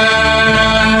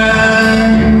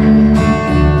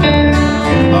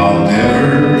 I'll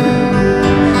never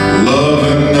love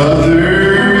another.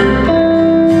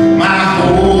 My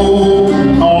hope,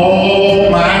 all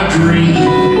my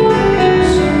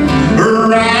dreams are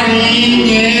riding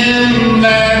in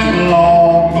that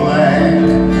long black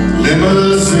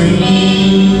limousine.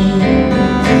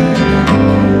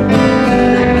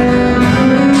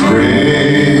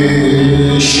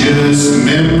 Precious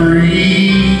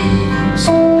memories,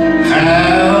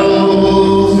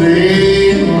 how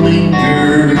they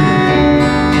linger,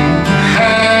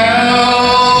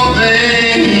 how they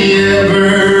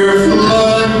ever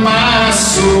flood my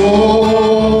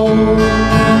soul.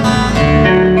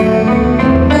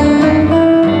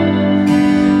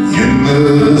 In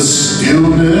the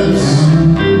stillness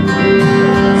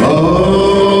of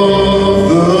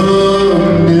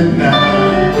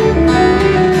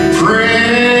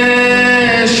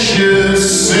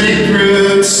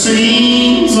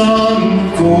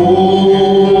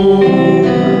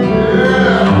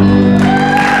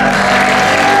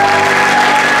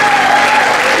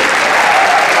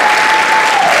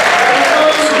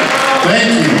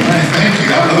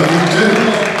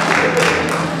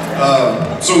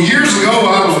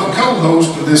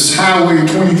this Highway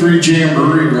 23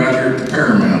 Jamboree right here at the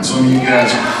Paramount. Some of you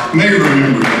guys may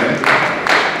remember that.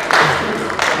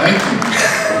 Thank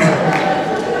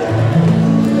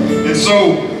you. And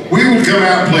so we would come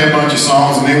out and play a bunch of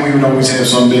songs, and then we would always have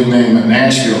some big name at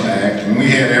Nashville act, and we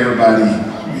had everybody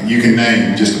you can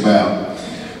name just about.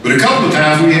 But a couple of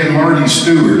times we had Marty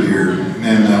Stewart here,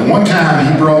 and one time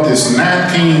he brought this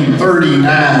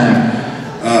 1939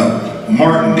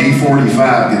 Martin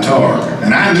D45 guitar,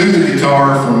 and I knew the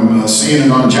guitar from seeing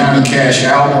it on Johnny Cash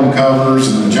album covers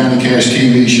and the Johnny Cash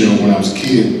TV show when I was a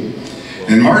kid.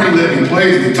 And Marty let me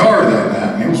play the guitar that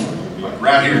night, and it was like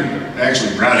right here,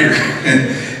 actually right here. And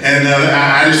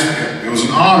it was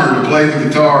an honor to play the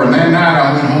guitar, and that night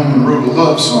I went home and wrote a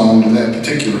love song to that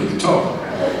particular guitar.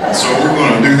 So we're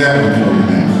going to do that one for you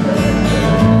now.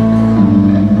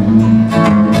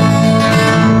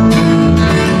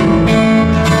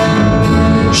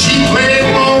 She played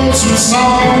lonesome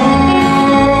song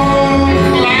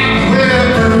like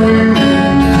whippoorwill.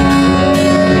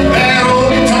 That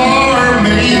old guitar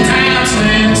many times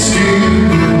stand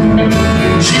still.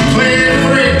 She played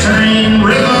freight train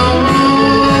rhythm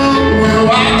with a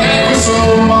white hat so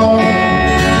long.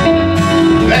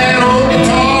 That old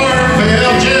guitar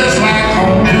felt just like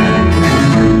home.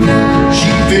 She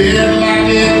felt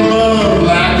like it loved,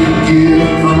 like a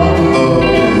gift from above.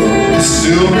 The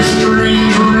silver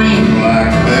strings ring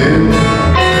like a bell.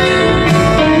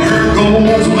 Her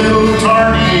gold's a little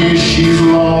tarnished, she's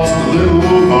lost a little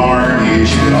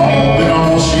varnish, but all in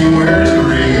all she wears the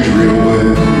rings real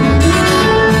well.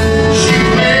 She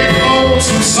played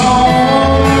lonesome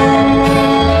song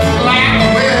like a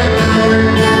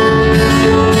whippoorwill.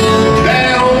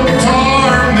 That old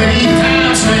guitar many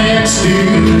times stand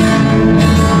still.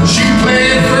 She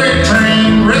played freight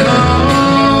train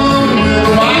rhythm with a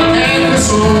white hat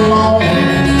so long.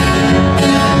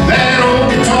 That old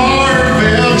guitar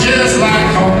felt just like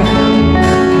home.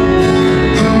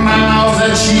 The miles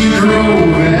that she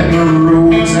drove and the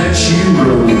roads that she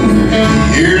rode, the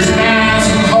years and eyes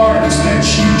and hearts that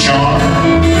she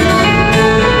charmed,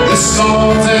 the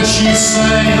songs that she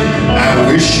sang,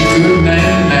 I wish she could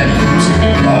name names,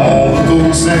 and all the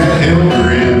folks that held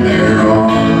her in their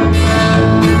arms.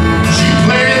 She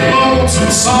played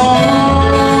lonesome song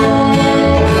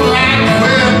like a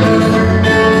whippoorwill.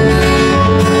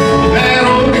 That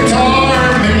old guitar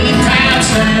many times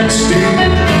stand still.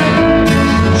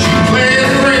 She played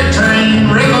freight train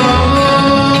rhythm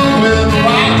with a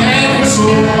white hat so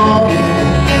long.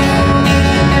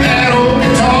 That old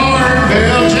guitar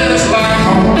felt just like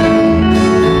home.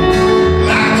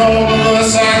 Like all of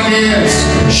us, I guess,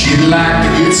 she'd like to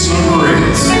get some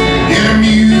rest in a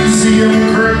museum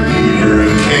crate or a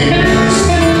case.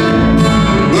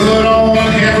 But on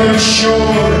heaven's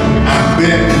shore, I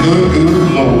bet the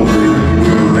good Lord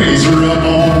will raise her up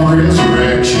on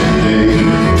Resurrection Day.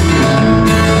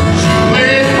 She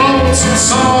played lonesome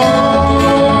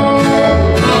song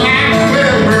like a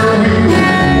whippoorwill.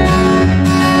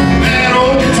 That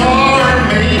old guitar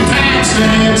many times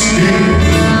stand still.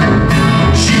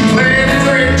 She played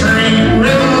freight train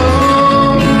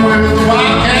rhythm with a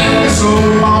white hat so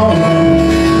long.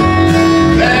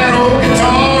 That old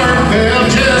guitar felt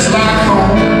just like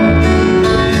home.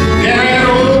 Yeah, that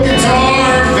old guitar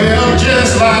felt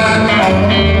just like home.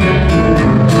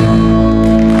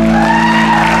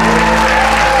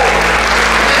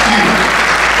 Thank you.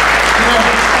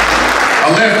 I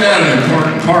left out an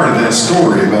important part of that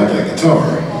story about that guitar.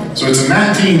 So it's a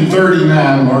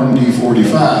 1939 Martin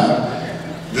D45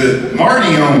 that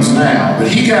Marty owns now, but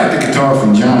he got the guitar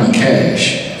from Johnny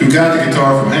Cash, who got the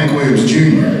guitar from Hank Williams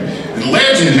Jr. And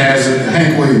legend has it that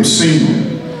Hank Williams Sr.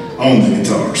 owned the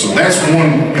guitar. So that's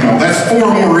one, that's 4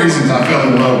 more reasons I fell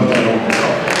in love with that old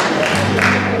guitar.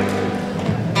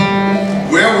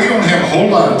 Well, we don't have a whole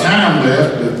lot of time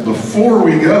left, but before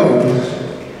we go,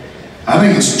 I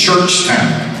think it's church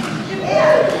time.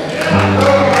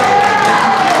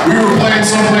 We were playing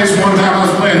someplace one time, I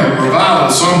was playing a revival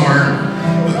somewhere.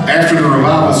 After the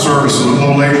revival service, a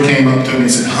little lady came up to me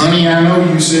and said, "Honey, I know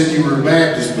you said you were a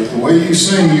Baptist, but the way you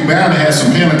sing, you bound to have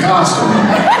some Pentecostal in you."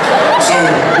 So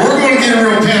we're going to get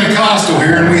real Pentecostal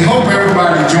here, and we hope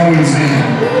everybody joins in.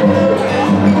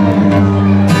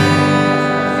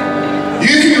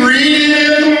 You can read it in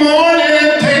the morning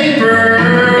paper.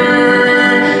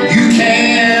 You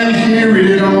can hear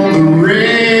it on the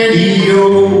radio.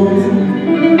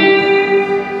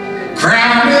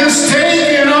 Crime is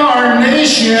taking our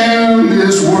nation.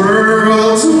 This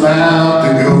world's about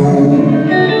to go.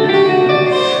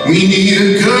 We need a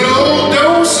good old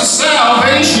dose of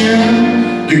salvation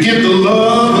to get the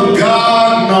love of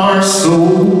God in our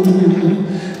soul.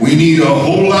 We need a whole